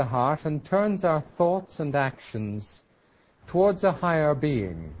opens the heart and turns our thoughts and actions towards a higher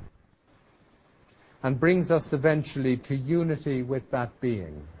being, and brings us eventually to unity with that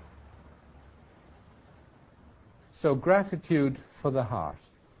being. So gratitude for the heart.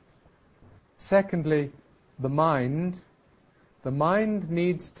 Secondly, the mind. The mind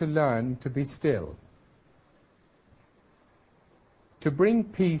needs to learn to be still. To bring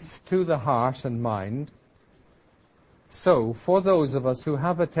peace to the heart and mind. So, for those of us who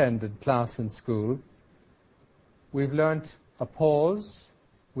have attended class in school, we've learnt a pause.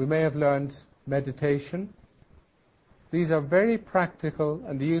 We may have learnt meditation. These are very practical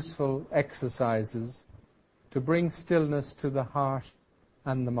and useful exercises to bring stillness to the heart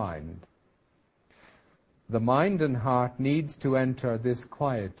and the mind. The mind and heart needs to enter this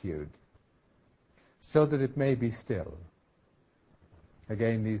quietude so that it may be still.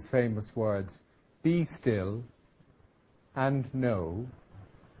 Again, these famous words, be still and know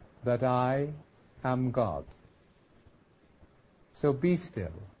that I am God. So be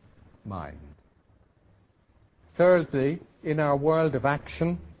still, mind. Thirdly, in our world of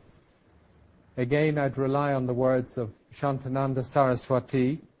action, again I'd rely on the words of Shantananda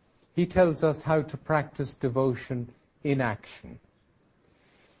Saraswati. He tells us how to practice devotion in action.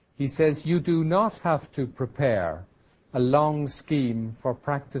 He says, you do not have to prepare a long scheme for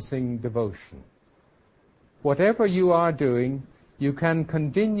practicing devotion. Whatever you are doing, you can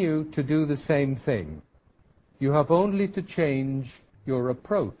continue to do the same thing. You have only to change your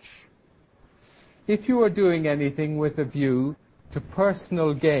approach. If you are doing anything with a view to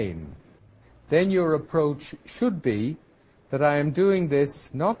personal gain, then your approach should be that I am doing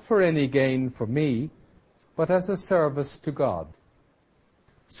this not for any gain for me, but as a service to God,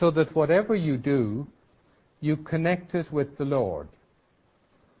 so that whatever you do, you connect it with the Lord.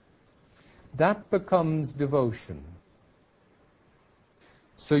 That becomes devotion.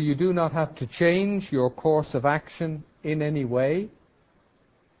 So you do not have to change your course of action in any way.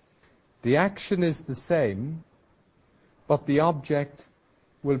 The action is the same, but the object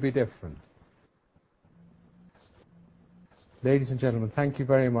will be different. Ladies and gentlemen, thank you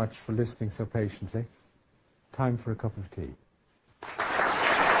very much for listening so patiently. Time for a cup of tea.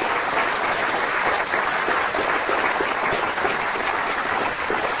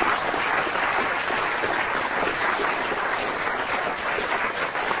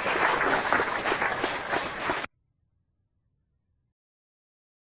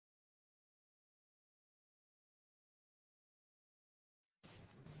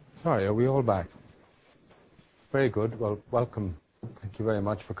 Sorry, are we all back? Very good. Well, welcome. Thank you very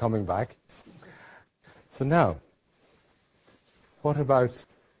much for coming back. So now, what about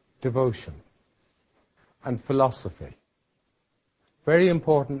devotion and philosophy? Very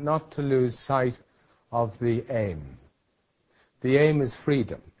important not to lose sight of the aim. The aim is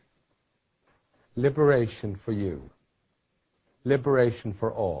freedom, liberation for you, liberation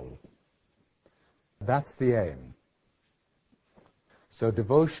for all. That's the aim. So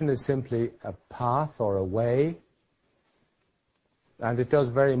devotion is simply a path or a way, and it does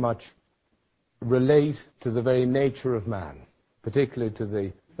very much relate to the very nature of man, particularly to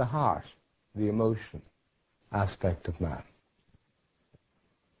the heart, the emotion aspect of man.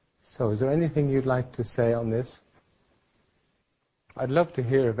 So is there anything you'd like to say on this? I'd love to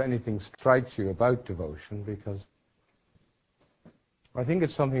hear if anything strikes you about devotion, because I think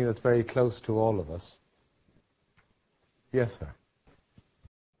it's something that's very close to all of us. Yes, sir.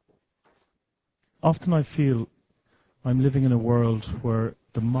 Often I feel I'm living in a world where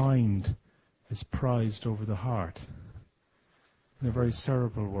the mind is prized over the heart, in a very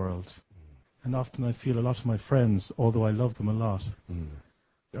cerebral world. And often I feel a lot of my friends, although I love them a lot,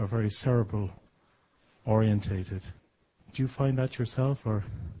 are very cerebral orientated. Do you find that yourself, or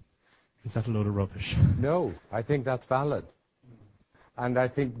is that a load of rubbish? No, I think that's valid. And I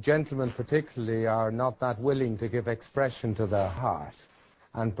think gentlemen particularly are not that willing to give expression to their heart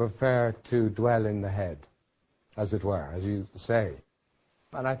and prefer to dwell in the head, as it were, as you say.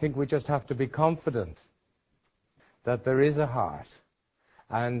 And I think we just have to be confident that there is a heart,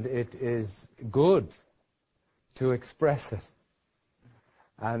 and it is good to express it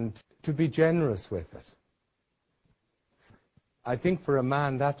and to be generous with it. I think for a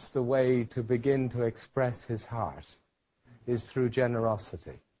man that's the way to begin to express his heart, is through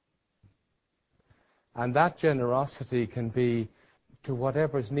generosity. And that generosity can be to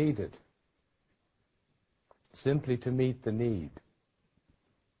whatever's needed, simply to meet the need.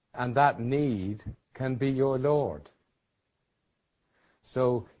 And that need can be your Lord.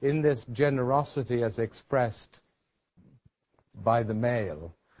 So in this generosity as expressed by the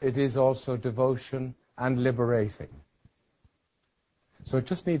male, it is also devotion and liberating. So it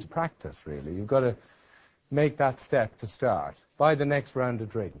just needs practice, really. You've got to make that step to start. Buy the next round of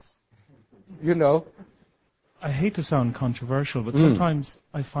drinks. You know. I hate to sound controversial, but sometimes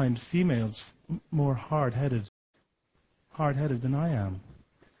I find females more hard-headed than I am.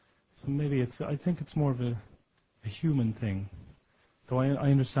 So maybe I think it's more of a human thing. Though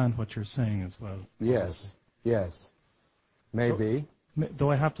I understand what you're saying as well. Yes, yes. Maybe. Though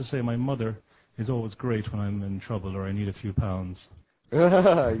I have to say my mother is always great when I'm in trouble or I need a few pounds.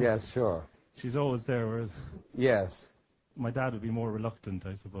 Yes, sure. She's always there, whereas yes. My dad would be more reluctant,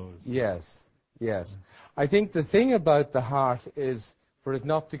 I suppose. Yes, yes. I think the thing about the heart is for it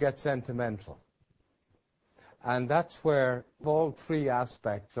not to get sentimental. And that's where all three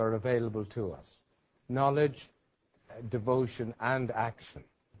aspects are available to us. Knowledge, devotion, and action.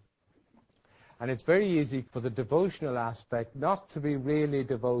 And it's very easy for the devotional aspect not to be really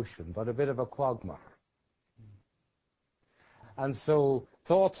devotion, but a bit of a quagmire. And so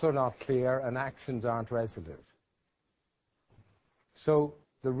thoughts are not clear and actions aren't resolute. So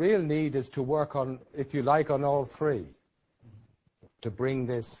the real need is to work on, if you like, on all three, to bring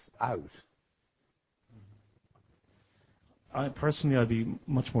this out. I'd be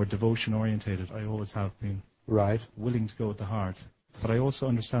much more devotion-orientated. I always have been. Right. Willing to go with the heart. But I also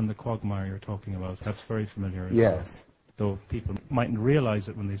understand the quagmire you're talking about. That's very familiar. Yes. Though people mightn't realize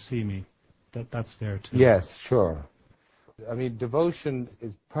it when they see me, that's there too. Yes, sure. I mean, devotion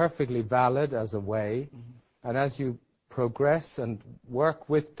is perfectly valid as a way, and as you progress and work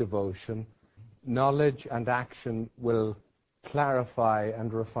with devotion, knowledge and action will clarify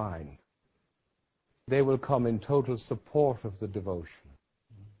and refine. They will come in total support of the devotion.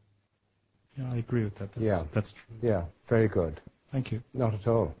 Yeah, I agree with that. That's true. Yeah, very good. Thank you. Not at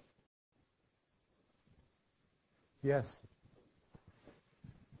all. Yes.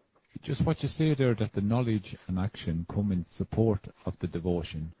 Just what you say there, that the knowledge and action come in support of the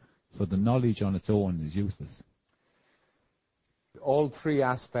devotion. So the knowledge on its own is useless. All three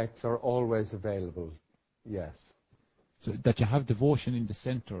aspects are always available, yes. So that you have devotion in the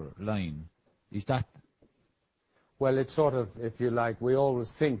center line, is that? Well, it's sort of, if you like, we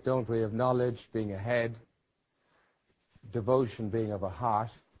always think, don't we, of knowledge being a head, devotion being of a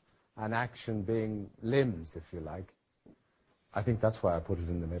heart, and action being limbs, if you like. I think that's why I put it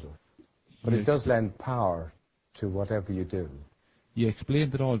in the middle. But it does lend power to whatever you do. You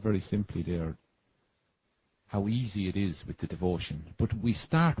explained it all very simply there, how easy it is with the devotion. But we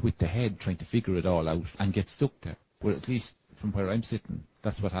start with the head trying to figure it all out and get stuck there. Well, at least from where I'm sitting,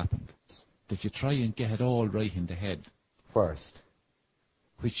 That's what happened. That you try and get it all right in the head, first.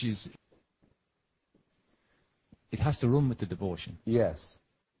 which is, it has to run with the devotion. Yes.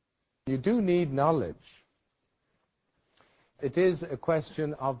 You do need knowledge. It is a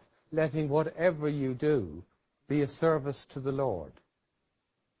question of letting whatever you do be a service to the Lord.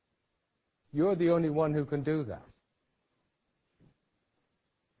 You're the only one who can do that.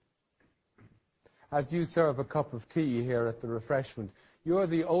 As you serve a cup of tea here at the refreshment, you're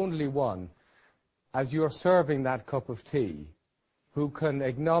the only one, as you're serving that cup of tea, who can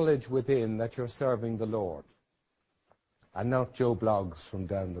acknowledge within that you're serving the Lord, and not Joe Bloggs from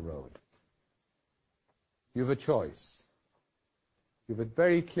down the road. You have a choice. You have a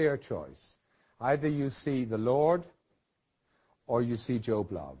very clear choice. Either you see the Lord, or you see Joe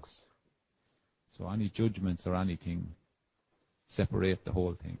Bloggs. So any judgments or anything separate the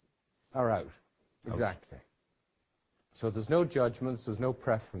whole thing. Are out. Exactly. So there's no judgments, there's no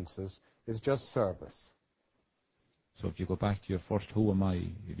preferences, it's just service. So if you go back to your first, who am I,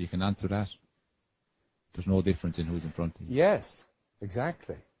 if you can answer that, there's no difference in who's in front of you. Yes,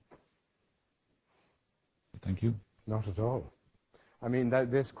 exactly. Thank you. Not at all. I mean,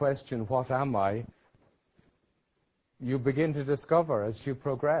 this question, what am I, you begin to discover as you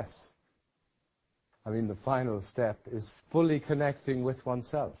progress. I mean, the final step is fully connecting with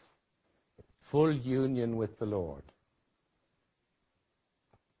oneself. Full union with the Lord.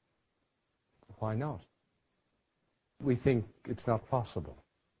 Why not? We think it's not possible.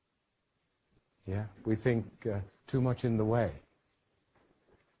 Yeah, we think too much in the way.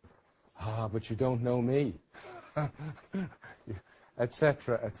 But you don't know me.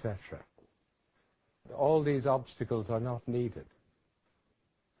 Etc., etc. All these obstacles are not needed.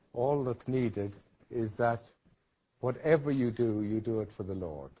 All that's needed is that whatever you do it for the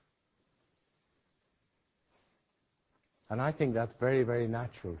Lord. And I think that's very, very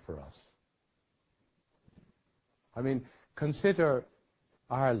natural for us. I mean, consider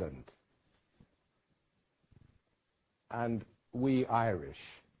Ireland and we Irish.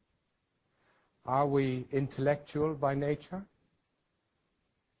 Are we intellectual by nature?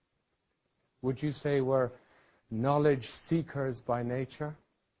 Would you say we're knowledge seekers by nature?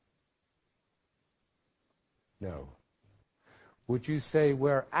 No. Would you say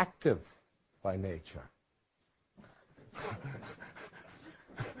we're active by nature?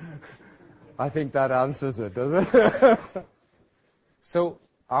 I think that answers it, doesn't it? So,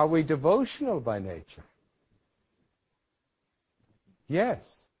 are we devotional by nature?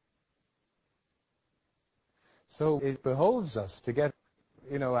 Yes. So it behoves us to get,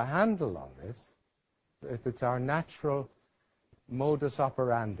 a handle on this. If it's our natural modus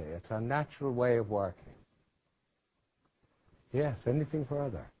operandi, it's our natural way of working. Yes, anything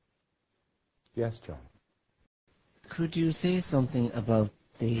further? Yes, John. Could you say something about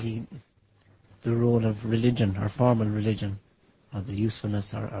the role of religion, or formal religion, or the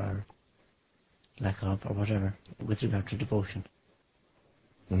usefulness or lack of, or whatever, with regard to devotion?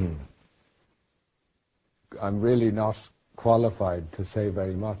 I'm really not qualified to say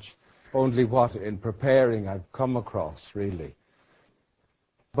very much. Only what, in preparing, I've come across, really.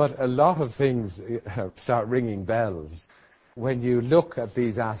 But a lot of things start ringing bells when you look at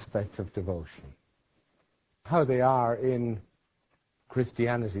these aspects of devotion, how they are in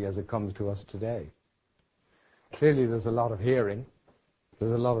Christianity as it comes to us today. Clearly there's a lot of hearing,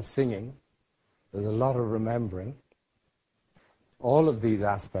 there's a lot of singing, there's a lot of remembering. All of these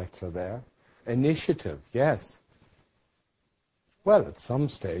aspects are there. Initiative, yes. Well, at some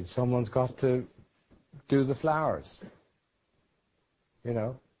stage, someone's got to do the flowers,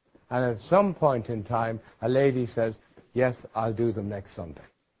 And at some point in time, a lady says, yes, I'll do them next Sunday.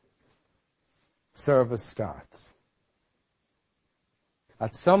 Service starts.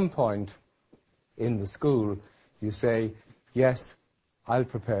 At some point in the school, you say, yes, I'll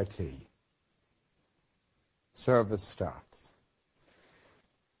prepare tea. Service starts.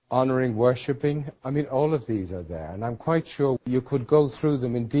 Honoring, worshipping, all of these are there. And I'm quite sure you could go through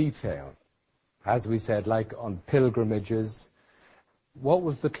them in detail. As we said, like on pilgrimages. What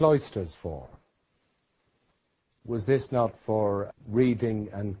was the cloisters for? Was this not for reading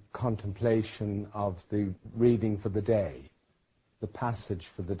and contemplation of the reading for the day, the passage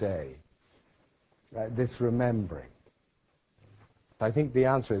for the day, this remembering? I think the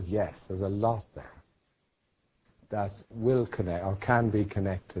answer is yes, there's a lot there that will connect or can be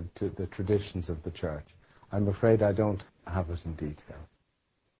connected to the traditions of the church. I'm afraid I don't have it in detail.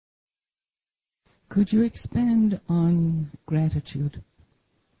 Could you expand on gratitude,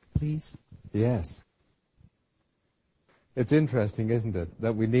 please? Yes. It's interesting, isn't it,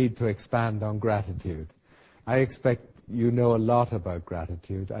 that we need to expand on gratitude. I expect you know a lot about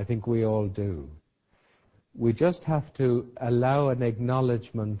gratitude. I think we all do. We just have to allow an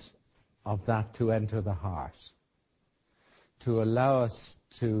acknowledgement of that to enter the heart, to allow us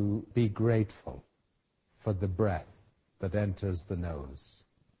to be grateful for the breath that enters the nose.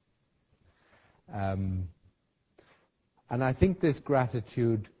 And I think this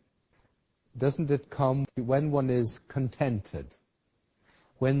gratitude, doesn't it come when one is contented,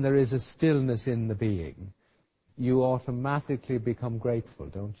 when there is a stillness in the being? You automatically become grateful,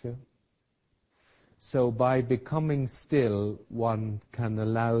 don't you? So by becoming still, one can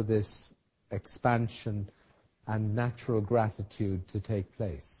allow this expansion and natural gratitude to take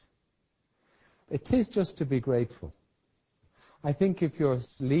place. It is just to be grateful. I think if you're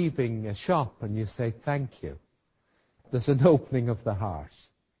leaving a shop and you say thank you, there's an opening of the heart.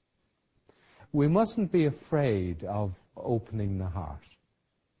 We mustn't be afraid of opening the heart.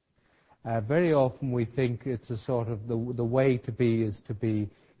 Very often we think it's a sort of the way to be is to be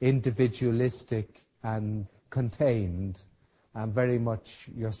individualistic and contained and very much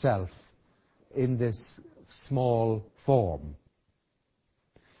yourself in this small form.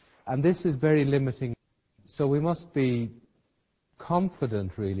 And this is very limiting. So we must be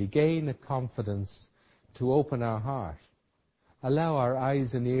confident, really, gain a confidence to open our heart, allow our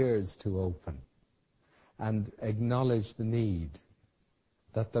eyes and ears to open, and acknowledge the need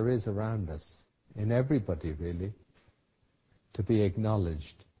that there is around us, in everybody really, to be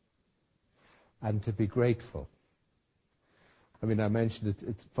acknowledged and to be grateful. I mean, I mentioned it,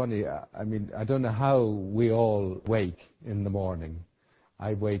 it's funny, I don't know how we all wake in the morning.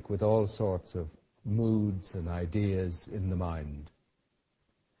 I wake with all sorts of moods and ideas in the mind.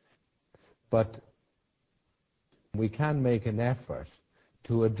 But we can make an effort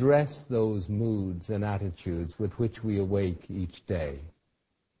to address those moods and attitudes with which we awake each day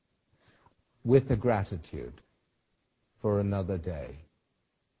with a gratitude for another day.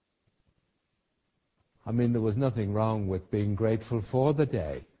 I mean, there was nothing wrong with being grateful for the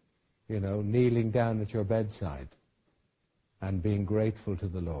day, kneeling down at your bedside and being grateful to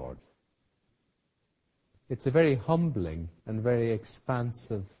the Lord. It's a very humbling and very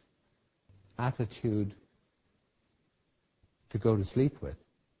expansive attitude to go to sleep with.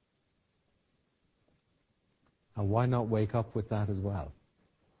 And why not wake up with that as well?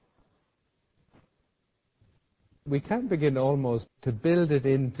 We can begin almost to build it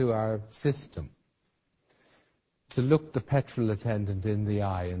into our system, to look the petrol attendant in the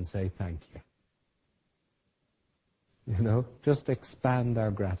eye and say thank you. Just expand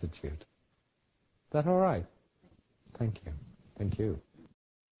our gratitude. Is that all right? Thank you. Thank you.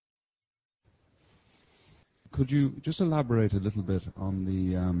 Could you just elaborate a little bit on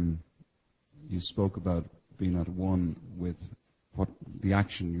the, you spoke about being at one with what the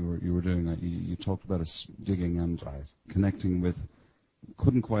action you were doing. You talked about digging and connecting with,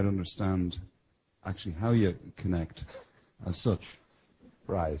 couldn't quite understand actually how you connect as such.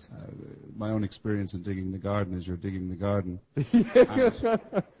 Right. My own experience in digging the garden is you're digging the garden.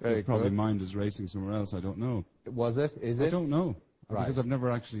 Very probably good. mind is racing somewhere else. I don't know. Was it? Is it? I don't know. Right. Because I've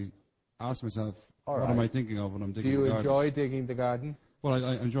never actually asked myself, All what right. am I thinking of when I'm digging the Do you garden? enjoy digging the garden? Well,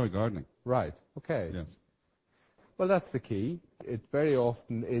 I enjoy gardening. Right. Okay. Yes. Well, that's the key. It very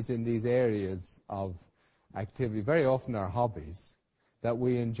often is in these areas of activity, very often our hobbies, that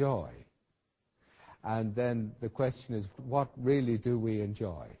we enjoy. And then the question is, what really do we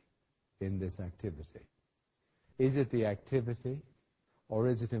enjoy in this activity? Is it the activity, or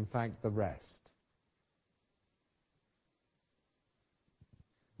is it in fact the rest?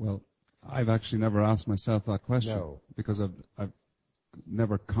 Well, I've actually never asked myself that question. No. Because I've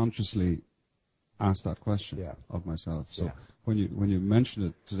never consciously asked that question Yeah. of myself. So Yeah. when you mention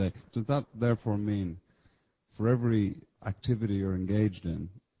it today, does that therefore mean for every activity you're engaged in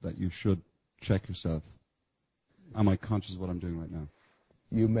that you should check yourself? Am I conscious of what I'm doing right now?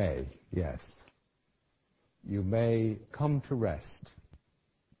 You may, yes. You may come to rest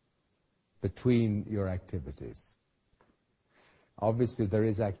between your activities. Obviously, there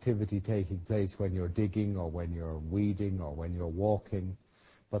is activity taking place when you're digging or when you're weeding or when you're walking,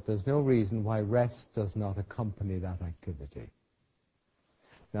 but there's no reason why rest does not accompany that activity.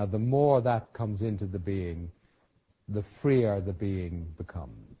 Now, the more that comes into the being, the freer the being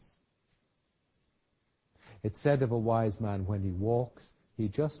becomes. It's said of a wise man, when he walks, he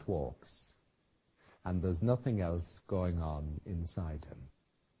just walks, and there's nothing else going on inside him.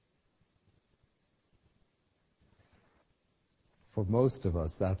 For most of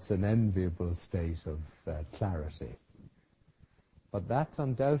us, that's an enviable state of clarity. But that's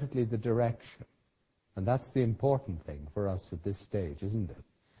undoubtedly the direction. And that's the important thing for us at this stage, isn't it?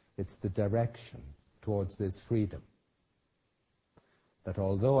 It's the direction towards this freedom. that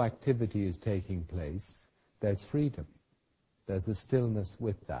although activity is taking place, there's freedom. There's a stillness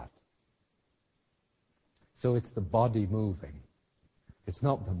with that. So it's the body moving. It's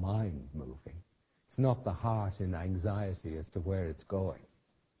not the mind moving. It's not the heart in anxiety as to where it's going.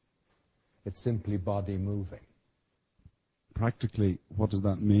 It's simply body moving. Practically, what does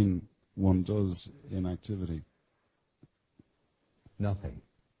that mean one does in activity? Nothing.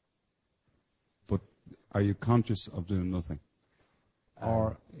 But are you conscious of doing nothing?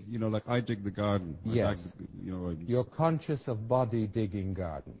 Or, like I dig the garden. Yes. You're conscious of body digging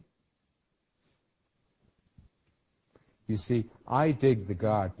garden. You see, I dig the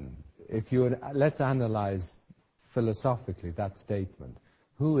garden. Let's analyze philosophically that statement.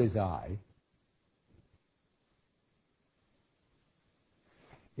 Who is I?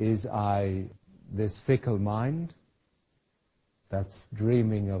 Is I this fickle mind that's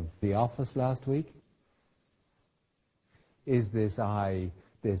dreaming of the office last week? Is this I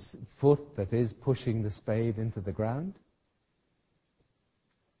this foot that is pushing the spade into the ground?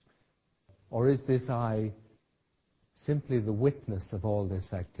 Or is this I simply the witness of all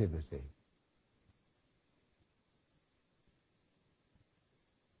this activity?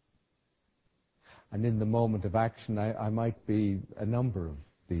 And in the moment of action, I might be a number of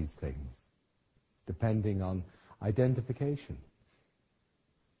these things, depending on identification.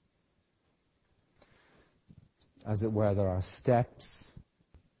 As it were, there are steps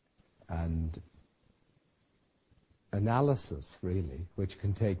and analysis, really, which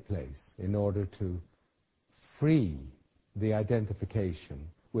can take place in order to free the identification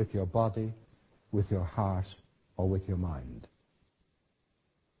with your body, with your heart, or with your mind.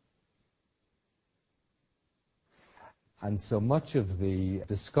 And so much of the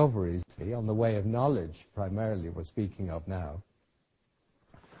discoveries on the way of knowledge, primarily we're speaking of now,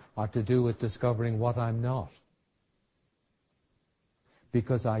 are to do with discovering what I'm not.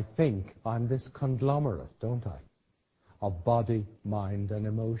 Because I think I'm this conglomerate, don't I, of body, mind, and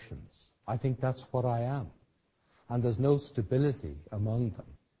emotions. I think that's what I am. And there's no stability among them.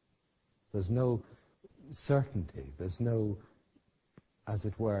 There's no certainty. There's no, as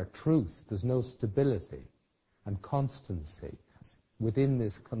it were, truth. There's no stability and constancy within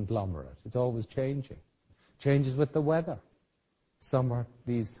this conglomerate. It's always changing. Changes with the weather. Summer,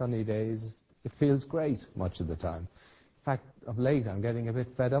 these sunny days, it feels great much of the time. In fact, of late, I'm getting a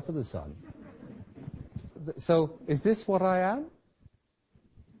bit fed up with the sun. So, is this what I am?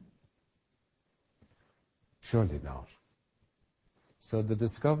 Surely not. So the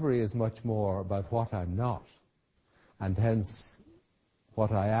discovery is much more about what I'm not, and hence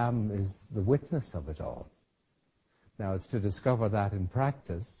what I am is the witness of it all. Now, it's to discover that in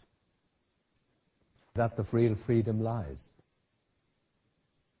practice that the real freedom lies.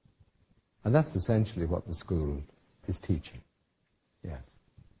 And that's essentially what the school is teaching. Yes.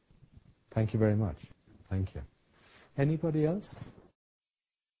 Thank you very much. Thank you. Anybody else?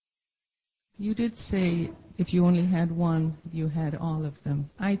 You did say if you only had one, you had all of them.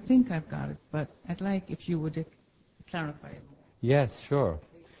 I think I've got it, but I'd like if you would clarify it. Yes, sure.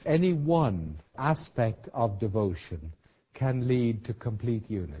 Any one aspect of devotion can lead to complete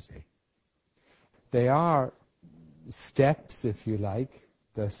unity. They are steps, if you like.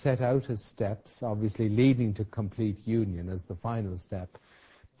 They're set out as steps, obviously leading to complete union as the final step.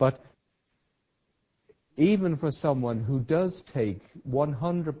 But even for someone who does take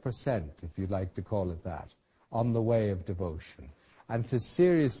 100%, if you like to call it that, on the way of devotion, and to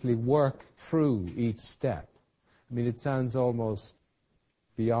seriously work through each step, I mean, it sounds almost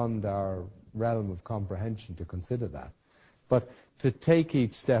beyond our realm of comprehension to consider that. But to take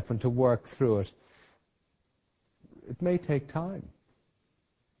each step and to work through it, it may take time.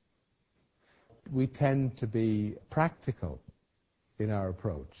 We tend to be practical in our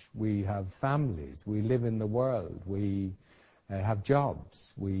approach. We have families, we live in the world, we have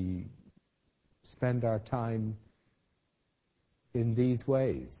jobs, we spend our time in these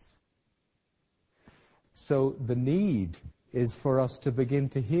ways. So the need is for us to begin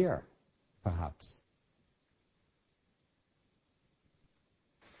to hear, perhaps.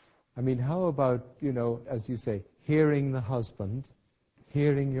 I mean, how about, as you say, hearing the husband,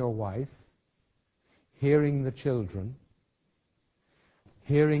 hearing your wife, hearing the children,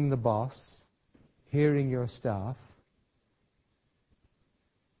 hearing the boss, hearing your staff,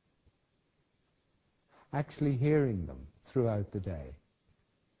 actually hearing them throughout the day,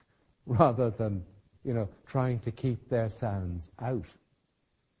 rather than, trying to keep their sounds out.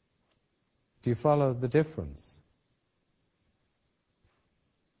 Do you follow the difference?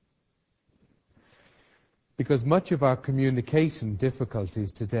 Because much of our communication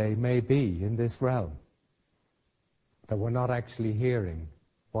difficulties today may be in this realm. that we're not actually hearing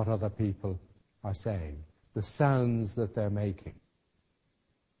what other people are saying, the sounds that they're making.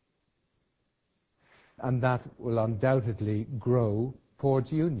 And that will undoubtedly grow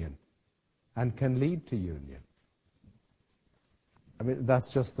towards union and can lead to union. I mean,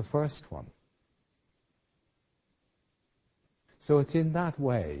 that's just the first one. So it's in that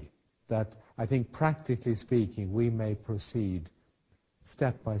way that I think, practically speaking, we may proceed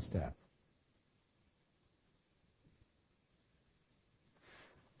step by step.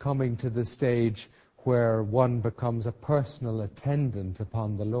 Coming to the stage where one becomes a personal attendant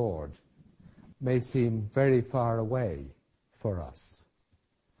upon the Lord may seem very far away for us.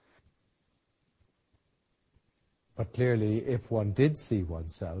 But clearly, if one did see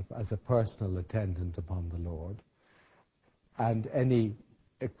oneself as a personal attendant upon the Lord, and any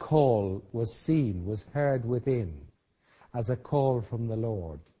call was seen, was heard within, as a call from the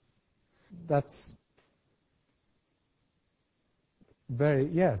Lord, that's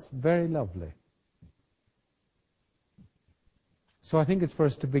very lovely. So I think it's for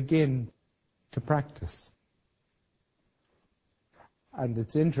us to begin to practice. And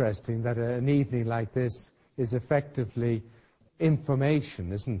it's interesting that an evening like this is effectively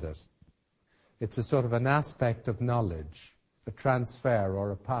information, isn't it? It's a sort of an aspect of knowledge, a transfer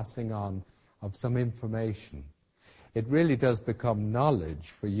or a passing on of some information. It really does become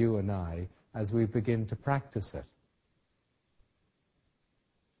knowledge for you and I as we begin to practice it.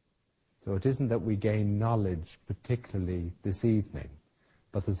 So it isn't that we gain knowledge particularly this evening,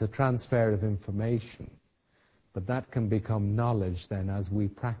 but there's a transfer of information. But that can become knowledge then as we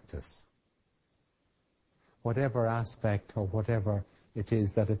practice. Whatever aspect or whatever it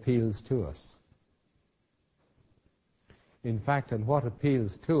is that appeals to us. In fact, and what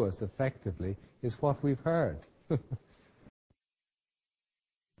appeals to us effectively is what we've heard.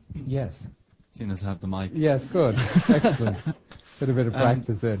 Yes. Seeing as I have the mic. Yes, good. Excellent. Put a bit of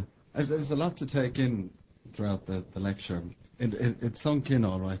practice in. There's a lot to take in throughout the lecture. It sunk in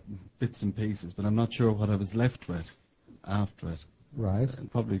all right, bits and pieces, but I'm not sure what I was left with after it. Right. It'll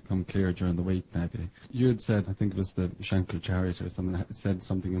probably come clear during the week, maybe. You had said, I think it was the Shankaracharya or something, that said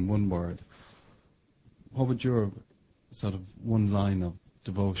something in one word. What would your sort of one line of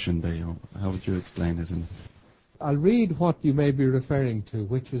devotion be, or how would you explain it? I'll read what you may be referring to,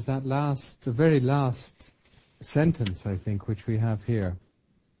 which was that the very last sentence, I think, which we have here.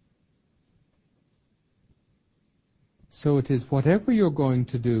 So it is, whatever you're going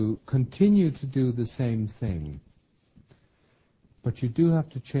to do, continue to do the same thing. But you do have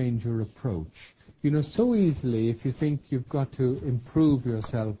to change your approach. You know, so easily, if you think you've got to improve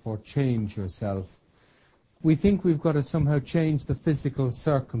yourself or change yourself, we think we've got to somehow change the physical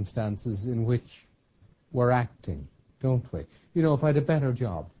circumstances in which we're acting, don't we? You know, if I had a better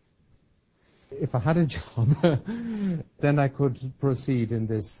job, if I had a job, then I could proceed in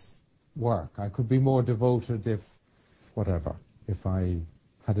this work. I could be more devoted if I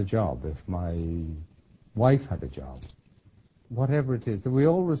had a job, if my wife had a job. Whatever it is, that we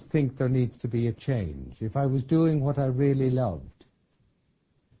always think there needs to be a change. If I was doing what I really loved,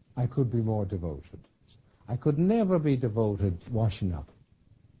 I could be more devoted. I could never be devoted washing up.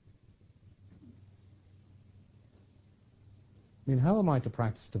 I mean, how am I to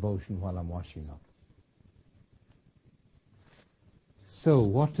practice devotion while I'm washing up? So,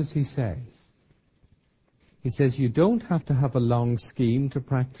 what does he say? He says, you don't have to have a long scheme to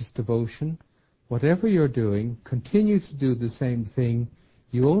practice devotion. Whatever you're doing, continue to do the same thing.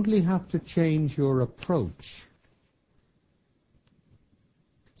 You only have to change your approach.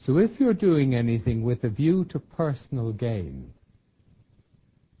 So if you're doing anything with a view to personal gain,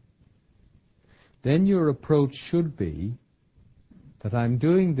 then your approach should be that I'm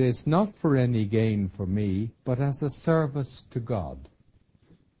doing this not for any gain for me, but as a service to God.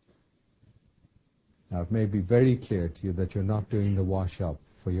 Now, it may be very clear to you that you're not doing the wash-up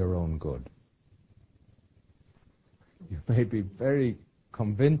for your own good. You may be very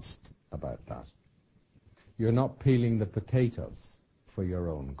convinced about that. You're not peeling the potatoes for your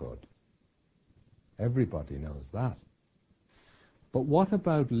own good. Everybody knows that. But what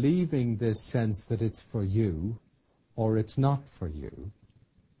about leaving this sense that it's for you or it's not for you,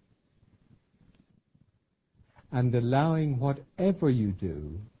 and allowing whatever you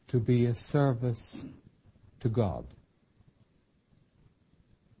do to be a service to God?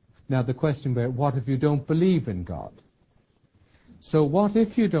 Now the question about what if you don't believe in God? So what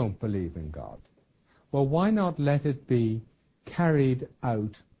if you don't believe in God? Well, why not let it be carried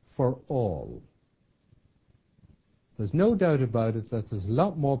out for all? There's no doubt about it that there's a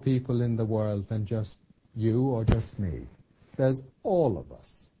lot more people in the world than just you or just me. There's all of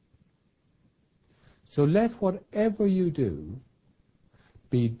us. So let whatever you do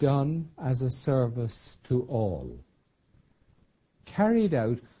be done as a service to all, carried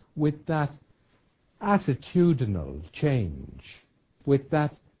out with that attitudinal change, with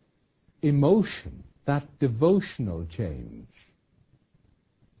that emotion, that devotional change,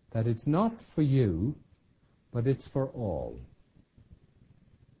 that it's not for you, but it's for all.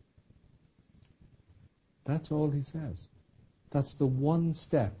 That's all he says. That's the one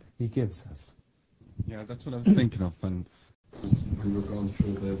step he gives us. Yeah, that's what I was thinking of when we were going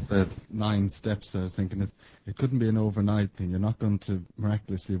through the 9 steps. I was thinking it couldn't be an overnight thing. You're not going to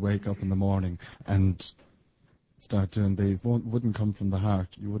miraculously wake up in the morning and start doing these. Wouldn't come from the heart.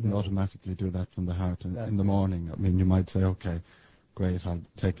 You wouldn't automatically do that from the heart in the morning. I mean, you might say, okay, great, I'll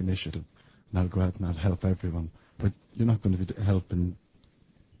take initiative and I'll go out and I'll help everyone. But you're not going to be helping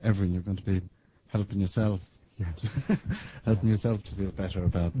everyone. You're going to be helping yourself. Yes. Helping yourself to feel better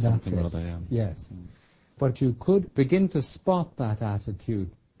about something or other. Yes. But you could begin to spot that attitude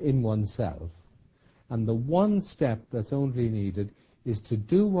in oneself. And the one step that's only needed is to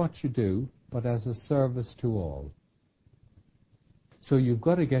do what you do, but as a service to all. So you've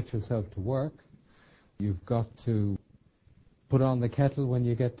got to get yourself to work. You've got to put on the kettle when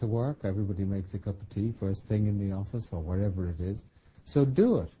you get to work. Everybody makes a cup of tea first thing in the office or wherever it is. So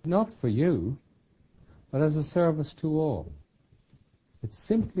do it, not for you, but as a service to all. It's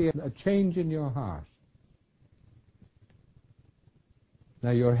simply a change in your heart.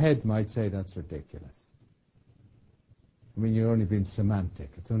 Now your head might say that's ridiculous. I mean, you're only being semantic.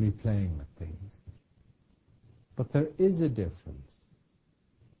 It's only playing with things. But there is a difference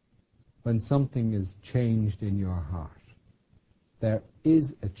when something is changed in your heart. There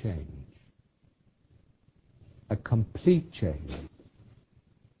is a change. A complete change.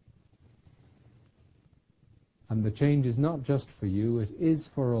 And the change is not just for you, it is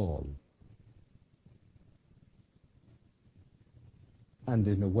for all. And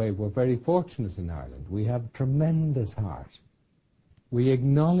in a way, we're very fortunate in Ireland. We have tremendous heart. We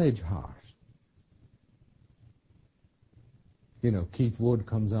acknowledge heart. You know, Keith Wood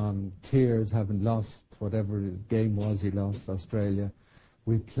comes on, tears, having lost whatever game was he lost, Australia.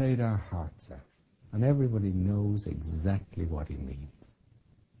 We played our hearts out. And everybody knows exactly what he means.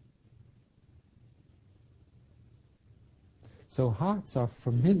 So hearts are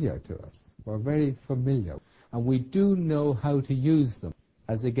familiar to us. We're very familiar. And we do know how to use them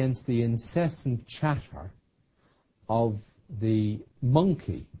as against the incessant chatter of the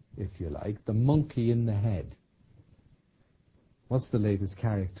monkey, if you like, the monkey in the head. What's the latest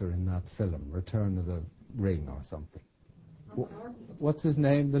character in that film, Return of the Ring or something? What's his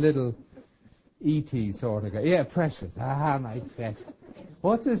name? The little E.T. sort of guy. Yeah, Precious. Ah, my Precious.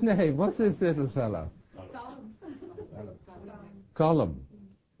 What's his name? What's this little fellow? Gollum.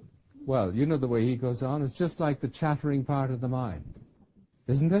 Well, you know the way he goes on. It's just like the chattering part of the mind,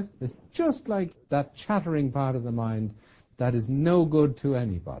 isn't it? It's just like that chattering part of the mind that is no good to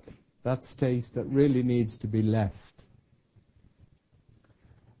anybody. That state that really needs to be left.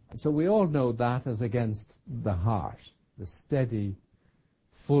 So we all know that as against the heart, the steady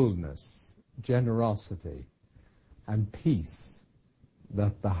fullness, generosity, and peace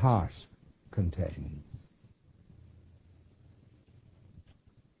that the heart contains.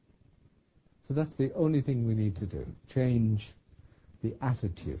 So that's the only thing we need to do, change the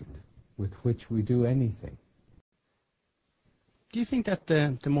attitude with which we do anything. Do you think that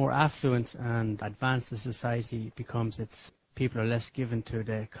the more affluent and advanced the society becomes, people are less given to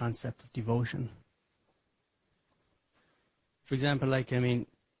the concept of devotion? For example, if you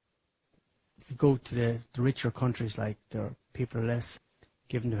go to the richer countries, people are less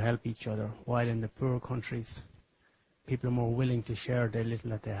given to help each other, while in the poorer countries, people are more willing to share the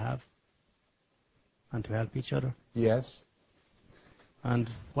little that they have and to help each other. Yes. And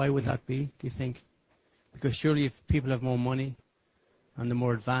why would that be, do you think? Because surely if people have more money and they're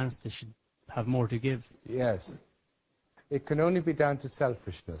more advanced, they should have more to give. Yes. It can only be down to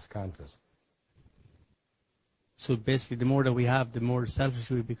selfishness, can't it? So basically, the more that we have, the more selfish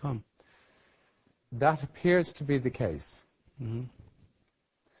we become. That appears to be the case. Mm-hmm.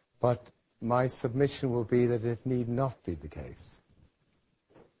 But my submission will be that it need not be the case.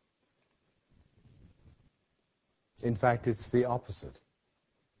 In fact, it's the opposite.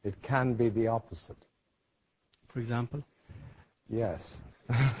 It can be the opposite. For example? Yes.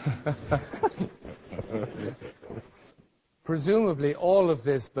 Presumably, all of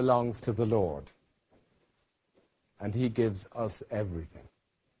this belongs to the Lord. And He gives us everything.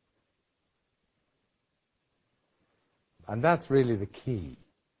 And that's really the key.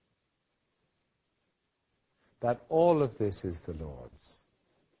 That all of this is the Lord's.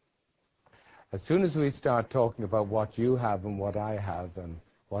 As soon as we start talking about what you have and what I have and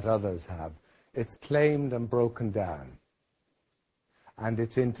what others have, it's claimed and broken down. And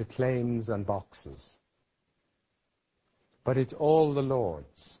it's into claims and boxes. But it's all the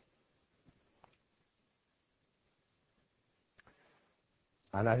Lord's.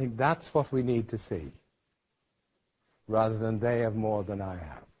 And I think that's what we need to see, rather than they have more than I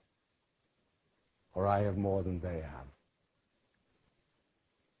have, or I have more than they have.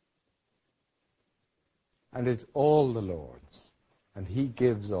 And it's all the Lord's, and He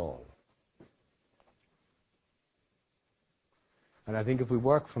gives all. And I think if we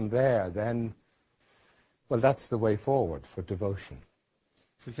work from there, then, well, that's the way forward for devotion.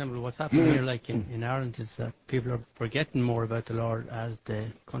 For example, what's happening here, like in Ireland, is that people are forgetting more about the Lord as the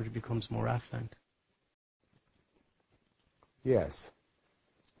country becomes more affluent. Yes,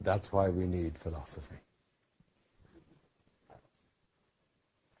 that's why we need philosophy.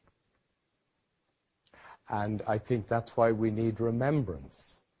 And I think that's why we need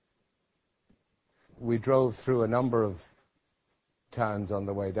remembrance. We drove through a number of towns on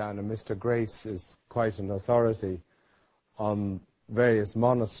the way down, and Mr. Grace is quite an authority on various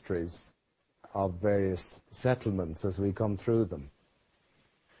monasteries of various settlements as we come through them.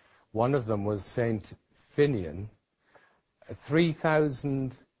 One of them was St. Finian.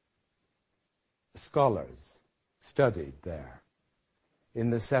 3,000 scholars studied there in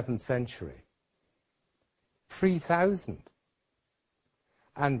the 7th century. 3,000.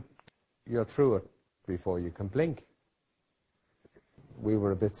 And you're through it before you can blink. We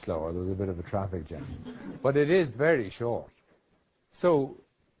were a bit slower. There was a bit of a traffic jam. But it is very short. So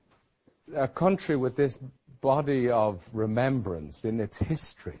a country with this body of remembrance in its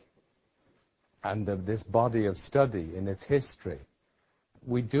history and this body of study in its history,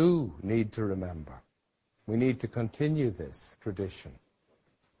 we do need to remember. We need to continue this tradition.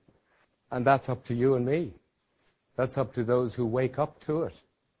 And that's up to you and me. That's up to those who wake up to it.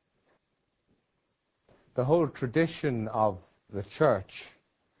 The whole tradition of the church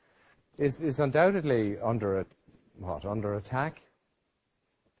is undoubtedly under attack.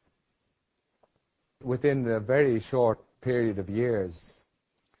 Within a very short period of years,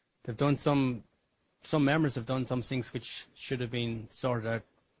 They've done some members have done some things which should have been sorted out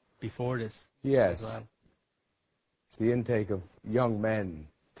before this. yes, As well. the intake of young men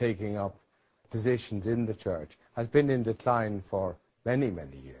taking up positions in the church has been in decline for many,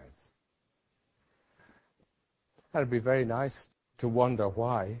 many years. And it'd be very nice to wonder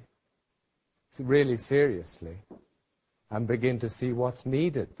why, really seriously, and begin to see what's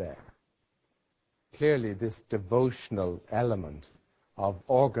needed there. Clearly, this devotional element of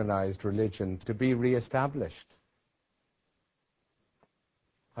organized religion to be re-established.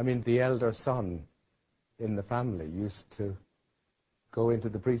 I mean, the elder son in the family used to go into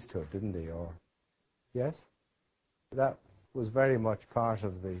the priesthood, didn't he? Or yes? That was very much part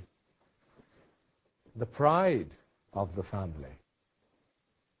of the pride of the family,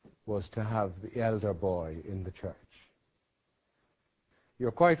 was to have the elder boy in the church.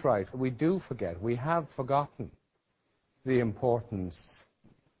 You're quite right. We do forget. We have forgotten the importance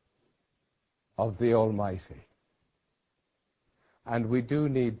of the Almighty. And we do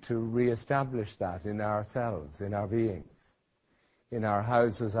need to re-establish that in ourselves, in our beings, in our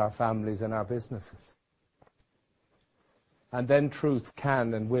houses, our families, and our businesses. And then truth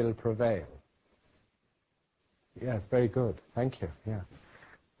can and will prevail. Yes, very good. Thank you. Yeah.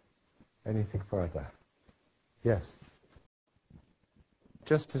 Anything further? Yes.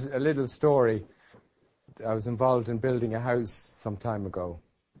 Just a little story. I was involved in building a house some time ago.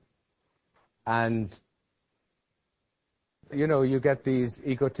 And, you know, you get these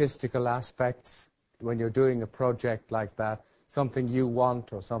egotistical aspects when you're doing a project like that, something you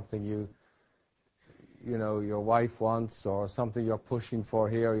want or something you know, your wife wants, or something you're pushing for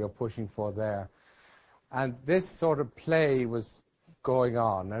here, you're pushing for there. And this sort of play was going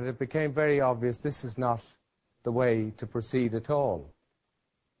on, and it became very obvious this is not the way to proceed at all.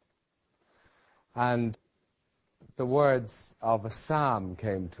 And the words of a psalm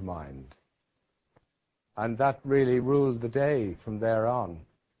came to mind. And that really ruled the day from there on.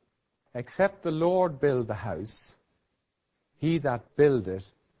 Except the Lord build the house, he that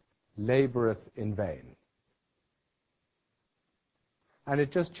buildeth laboureth in vain. And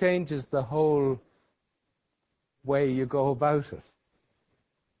it just changes the whole way you go about it.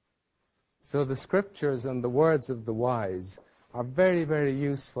 So the scriptures and the words of the wise are very, very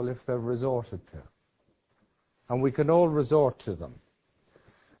useful if they're resorted to. And we can all resort to them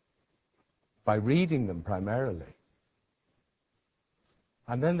by reading them primarily.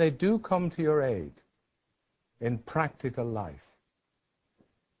 And then they do come to your aid in practical life.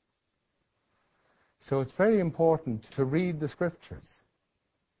 So it's very important to read the scriptures.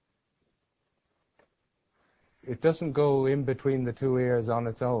 It doesn't go in between the two ears on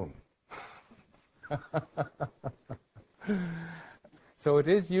its own. So it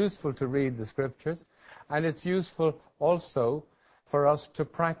is useful to read the scriptures, and it's useful also for us to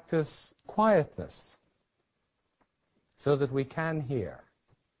practice quietness so that we can hear.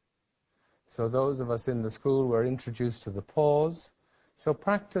 So those of us in the school were introduced to the pause. So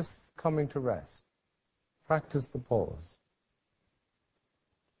practice coming to rest. Practice the pause.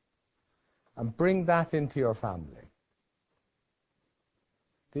 And bring that into your family.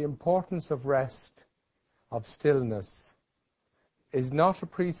 The importance of rest, of stillness, is not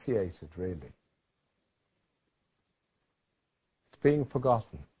appreciated, really. It's being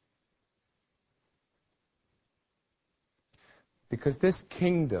forgotten. Because this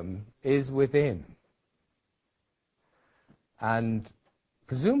kingdom is within. And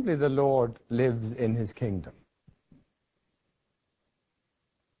presumably the Lord lives in his kingdom.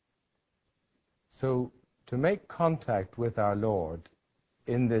 So to make contact with our Lord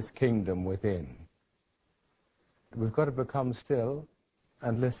in this kingdom within, we've got to become still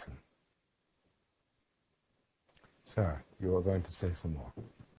and listen. Sir, you were going to say some more.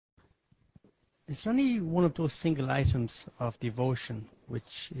 Is there any one of those single items of devotion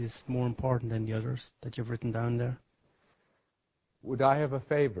which is more important than the others that you've written down there? Would I have a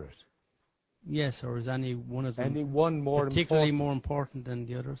favorite? Yes, or is any one of them Any one more particularly important? more important than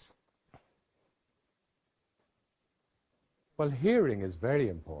the others? Well, hearing is very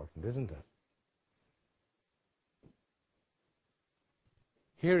important, isn't it?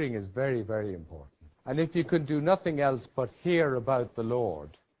 Hearing is very, very important. And if you could do nothing else but hear about the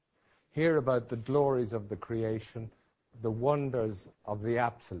Lord, hear about the glories of the creation, the wonders of the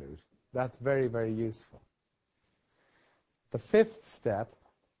absolute, that's very, very useful. The fifth step,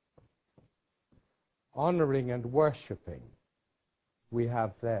 honoring and worshipping, we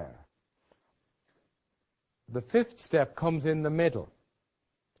have there. The fifth step comes in the middle.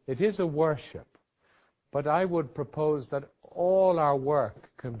 It is a worship, but I would propose that all our work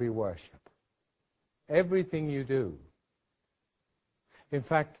can be worship. Everything you do. In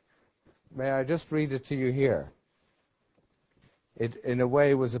fact, may I just read it to you here? It, in a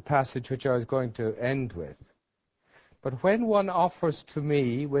way, was a passage which I was going to end with. But when one offers to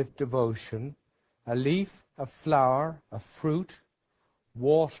me with devotion a leaf, a flower, a fruit,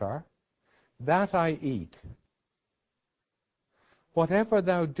 water, that I eat. Whatever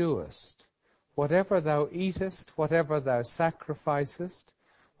thou doest, whatever thou eatest, whatever thou sacrificest,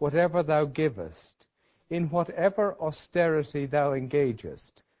 whatever thou givest, in whatever austerity thou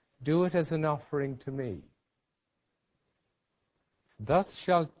engagest, do it as an offering to me. Thus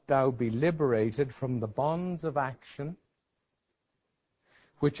shalt thou be liberated from the bonds of action,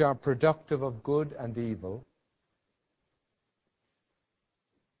 which are productive of good and evil,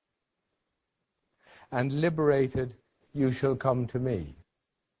 and liberated you shall come to me.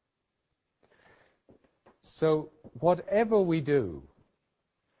 So whatever we do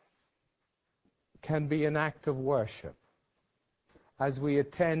can be an act of worship as we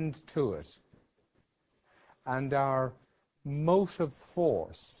attend to it. And our motive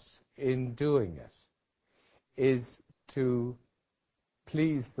force in doing it is to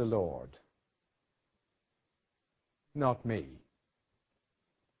please the Lord, not me.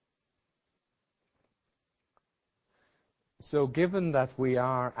 So given that we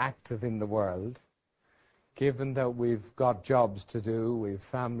are active in the world, given that we've got jobs to do, we've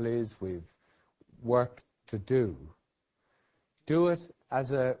families, we've work to do, do it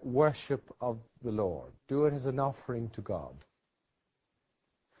as a worship of the Lord. Do it as an offering to God.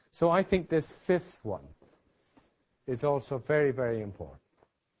 So I think this fifth one is also very, very important.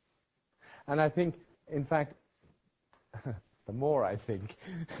 And I think, in fact, the more I think,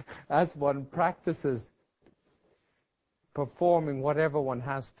 as one practices performing whatever one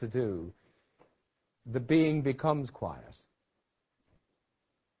has to do, the being becomes quiet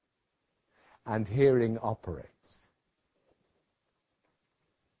and hearing operates.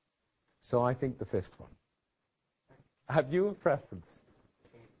 So I think the fifth one. Have you a preference?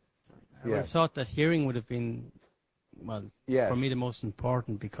 I would have thought that hearing would have been, well, Yes. for me the most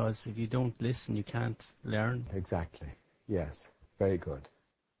important, because if you don't listen, you can't learn. Exactly. Yes. Very good.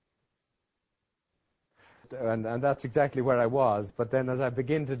 And that's exactly where I was. But then as I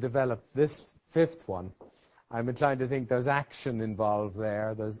begin to develop this fifth one, I'm inclined to think there's action involved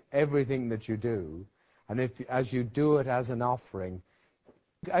there. There's everything that you do. And if, as you do it as an offering,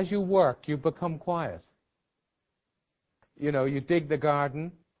 as you work, you become quiet. You know, you dig the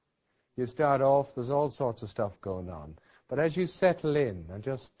garden, you start off, there's all sorts of stuff going on. But as you settle in and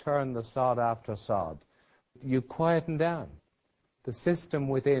just turn the sod after sod, you quieten down. The system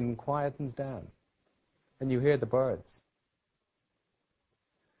within quietens down. And you hear the birds.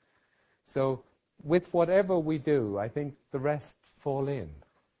 So with whatever we do, I think the rest fall in.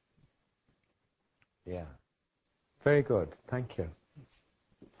 Yeah. Very good. Thank you.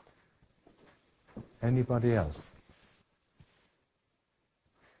 Anybody else?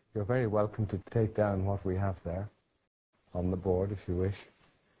 You're very welcome to take down what we have there on the board if you wish.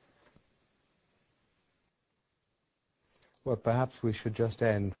 Well, perhaps we should just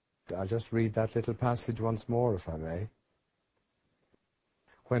end. I'll just read that little passage once more, if I may.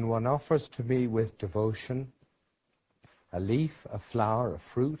 When one offers to me with devotion a leaf, a flower, a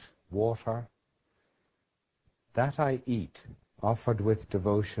fruit, water, that I eat, offered with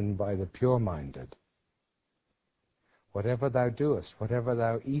devotion by the pure-minded. Whatever thou doest, whatever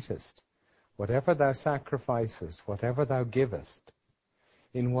thou eatest, whatever thou sacrificest, whatever thou givest,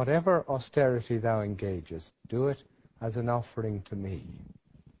 in whatever austerity thou engagest, do it as an offering to me.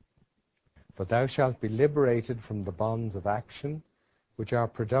 For thou shalt be liberated from the bonds of action, which are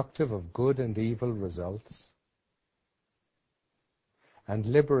productive of good and evil results, and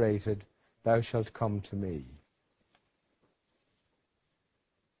liberated thou shalt come to me.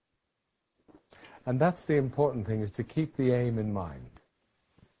 And that's the important thing, is to keep the aim in mind.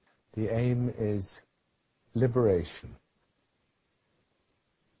 The aim is liberation.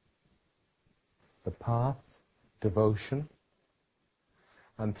 The path, devotion,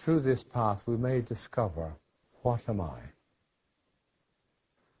 and through this path we may discover, what am I?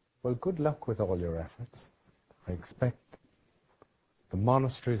 Well, good luck with all your efforts. I expect the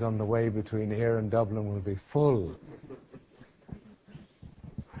monasteries on the way between here and Dublin will be full.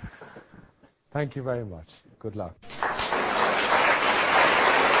 Thank you very much. Good luck.